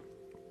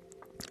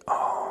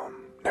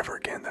 Never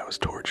again, that was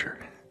torture.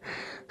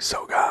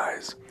 So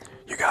guys,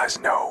 you guys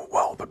know,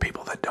 well, the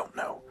people that don't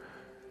know,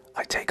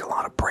 I take a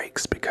lot of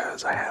breaks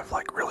because I have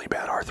like really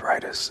bad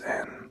arthritis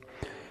and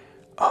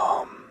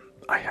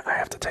I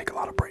have to take a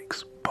lot of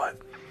breaks,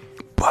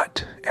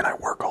 and I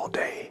work all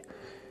day.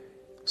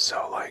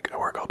 So like I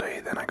work all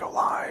day, then I go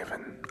live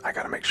and I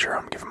gotta make sure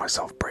I'm giving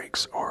myself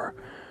breaks or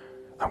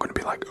I'm gonna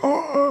be like,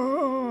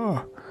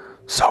 oh.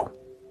 So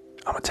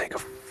I'm gonna take a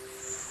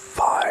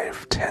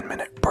 5-10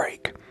 minute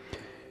break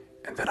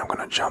and then I'm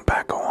gonna jump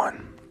back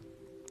on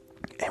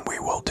and we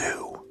will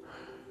do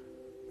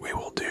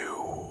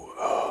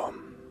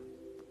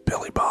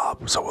Billy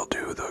Bob. So we'll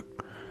do the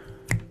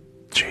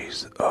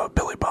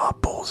Billy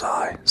Bob,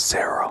 Bullseye,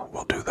 Sarah.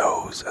 We'll do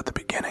those at the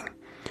beginning.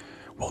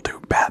 We'll do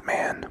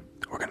Batman.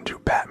 We're gonna do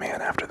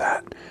Batman after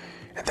that,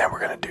 and then we're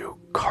gonna do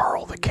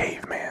Carl the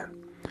Caveman.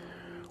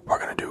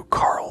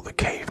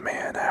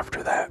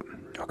 After that.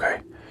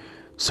 Okay,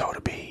 so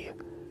it'll be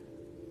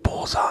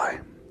Bullseye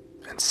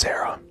and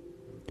Sarah,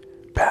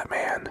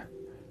 Batman,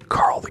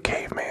 Carl the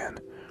Caveman.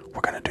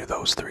 We're gonna do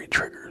those 3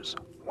 triggers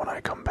when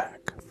I come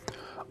back.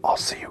 I'll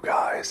see you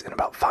guys in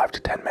about 5 to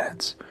 10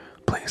 minutes.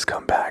 Please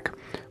come back.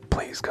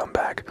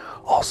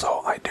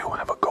 Also, I do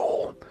have a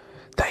goal.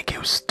 Thank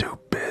you,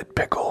 stupid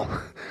pickle.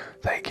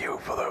 Thank you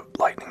for the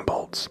lightning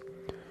bolts.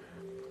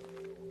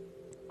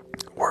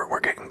 We're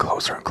getting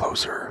closer and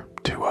closer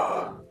to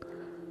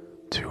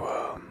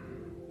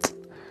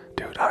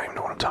dude, I don't even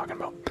know what I'm talking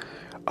about.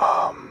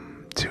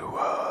 To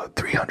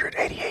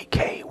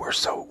 388K.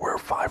 We're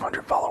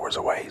 500 followers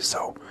away,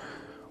 so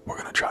we're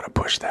gonna try to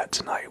push that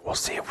tonight. We'll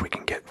see if we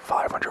can get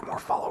 500 more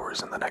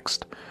followers in the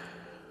next.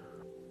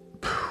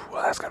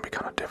 Well, that's gonna be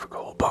kind of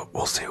difficult, but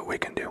we'll see what we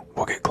can do.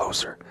 We'll get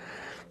closer.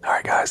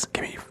 Alright guys,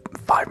 give me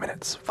 5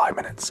 minutes.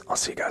 I'll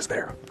see you guys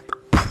there.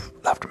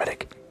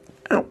 Laughtermedic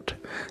out.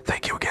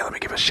 Thank you again. Let me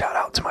give a shout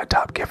out to my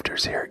top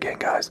gifters here again,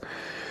 guys.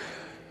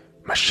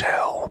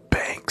 Michelle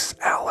Banks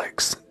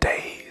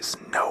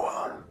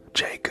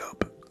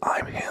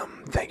I'm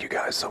him. Thank you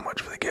guys so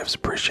much for the gifts.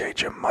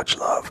 Appreciate you. Much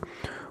love.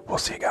 We'll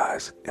see you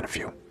guys in a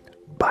few.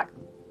 Bye.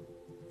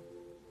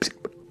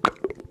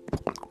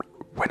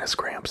 When is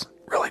Gramps?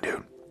 Really,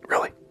 dude?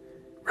 Really?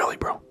 Really,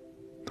 bro?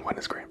 When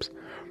is Gramps?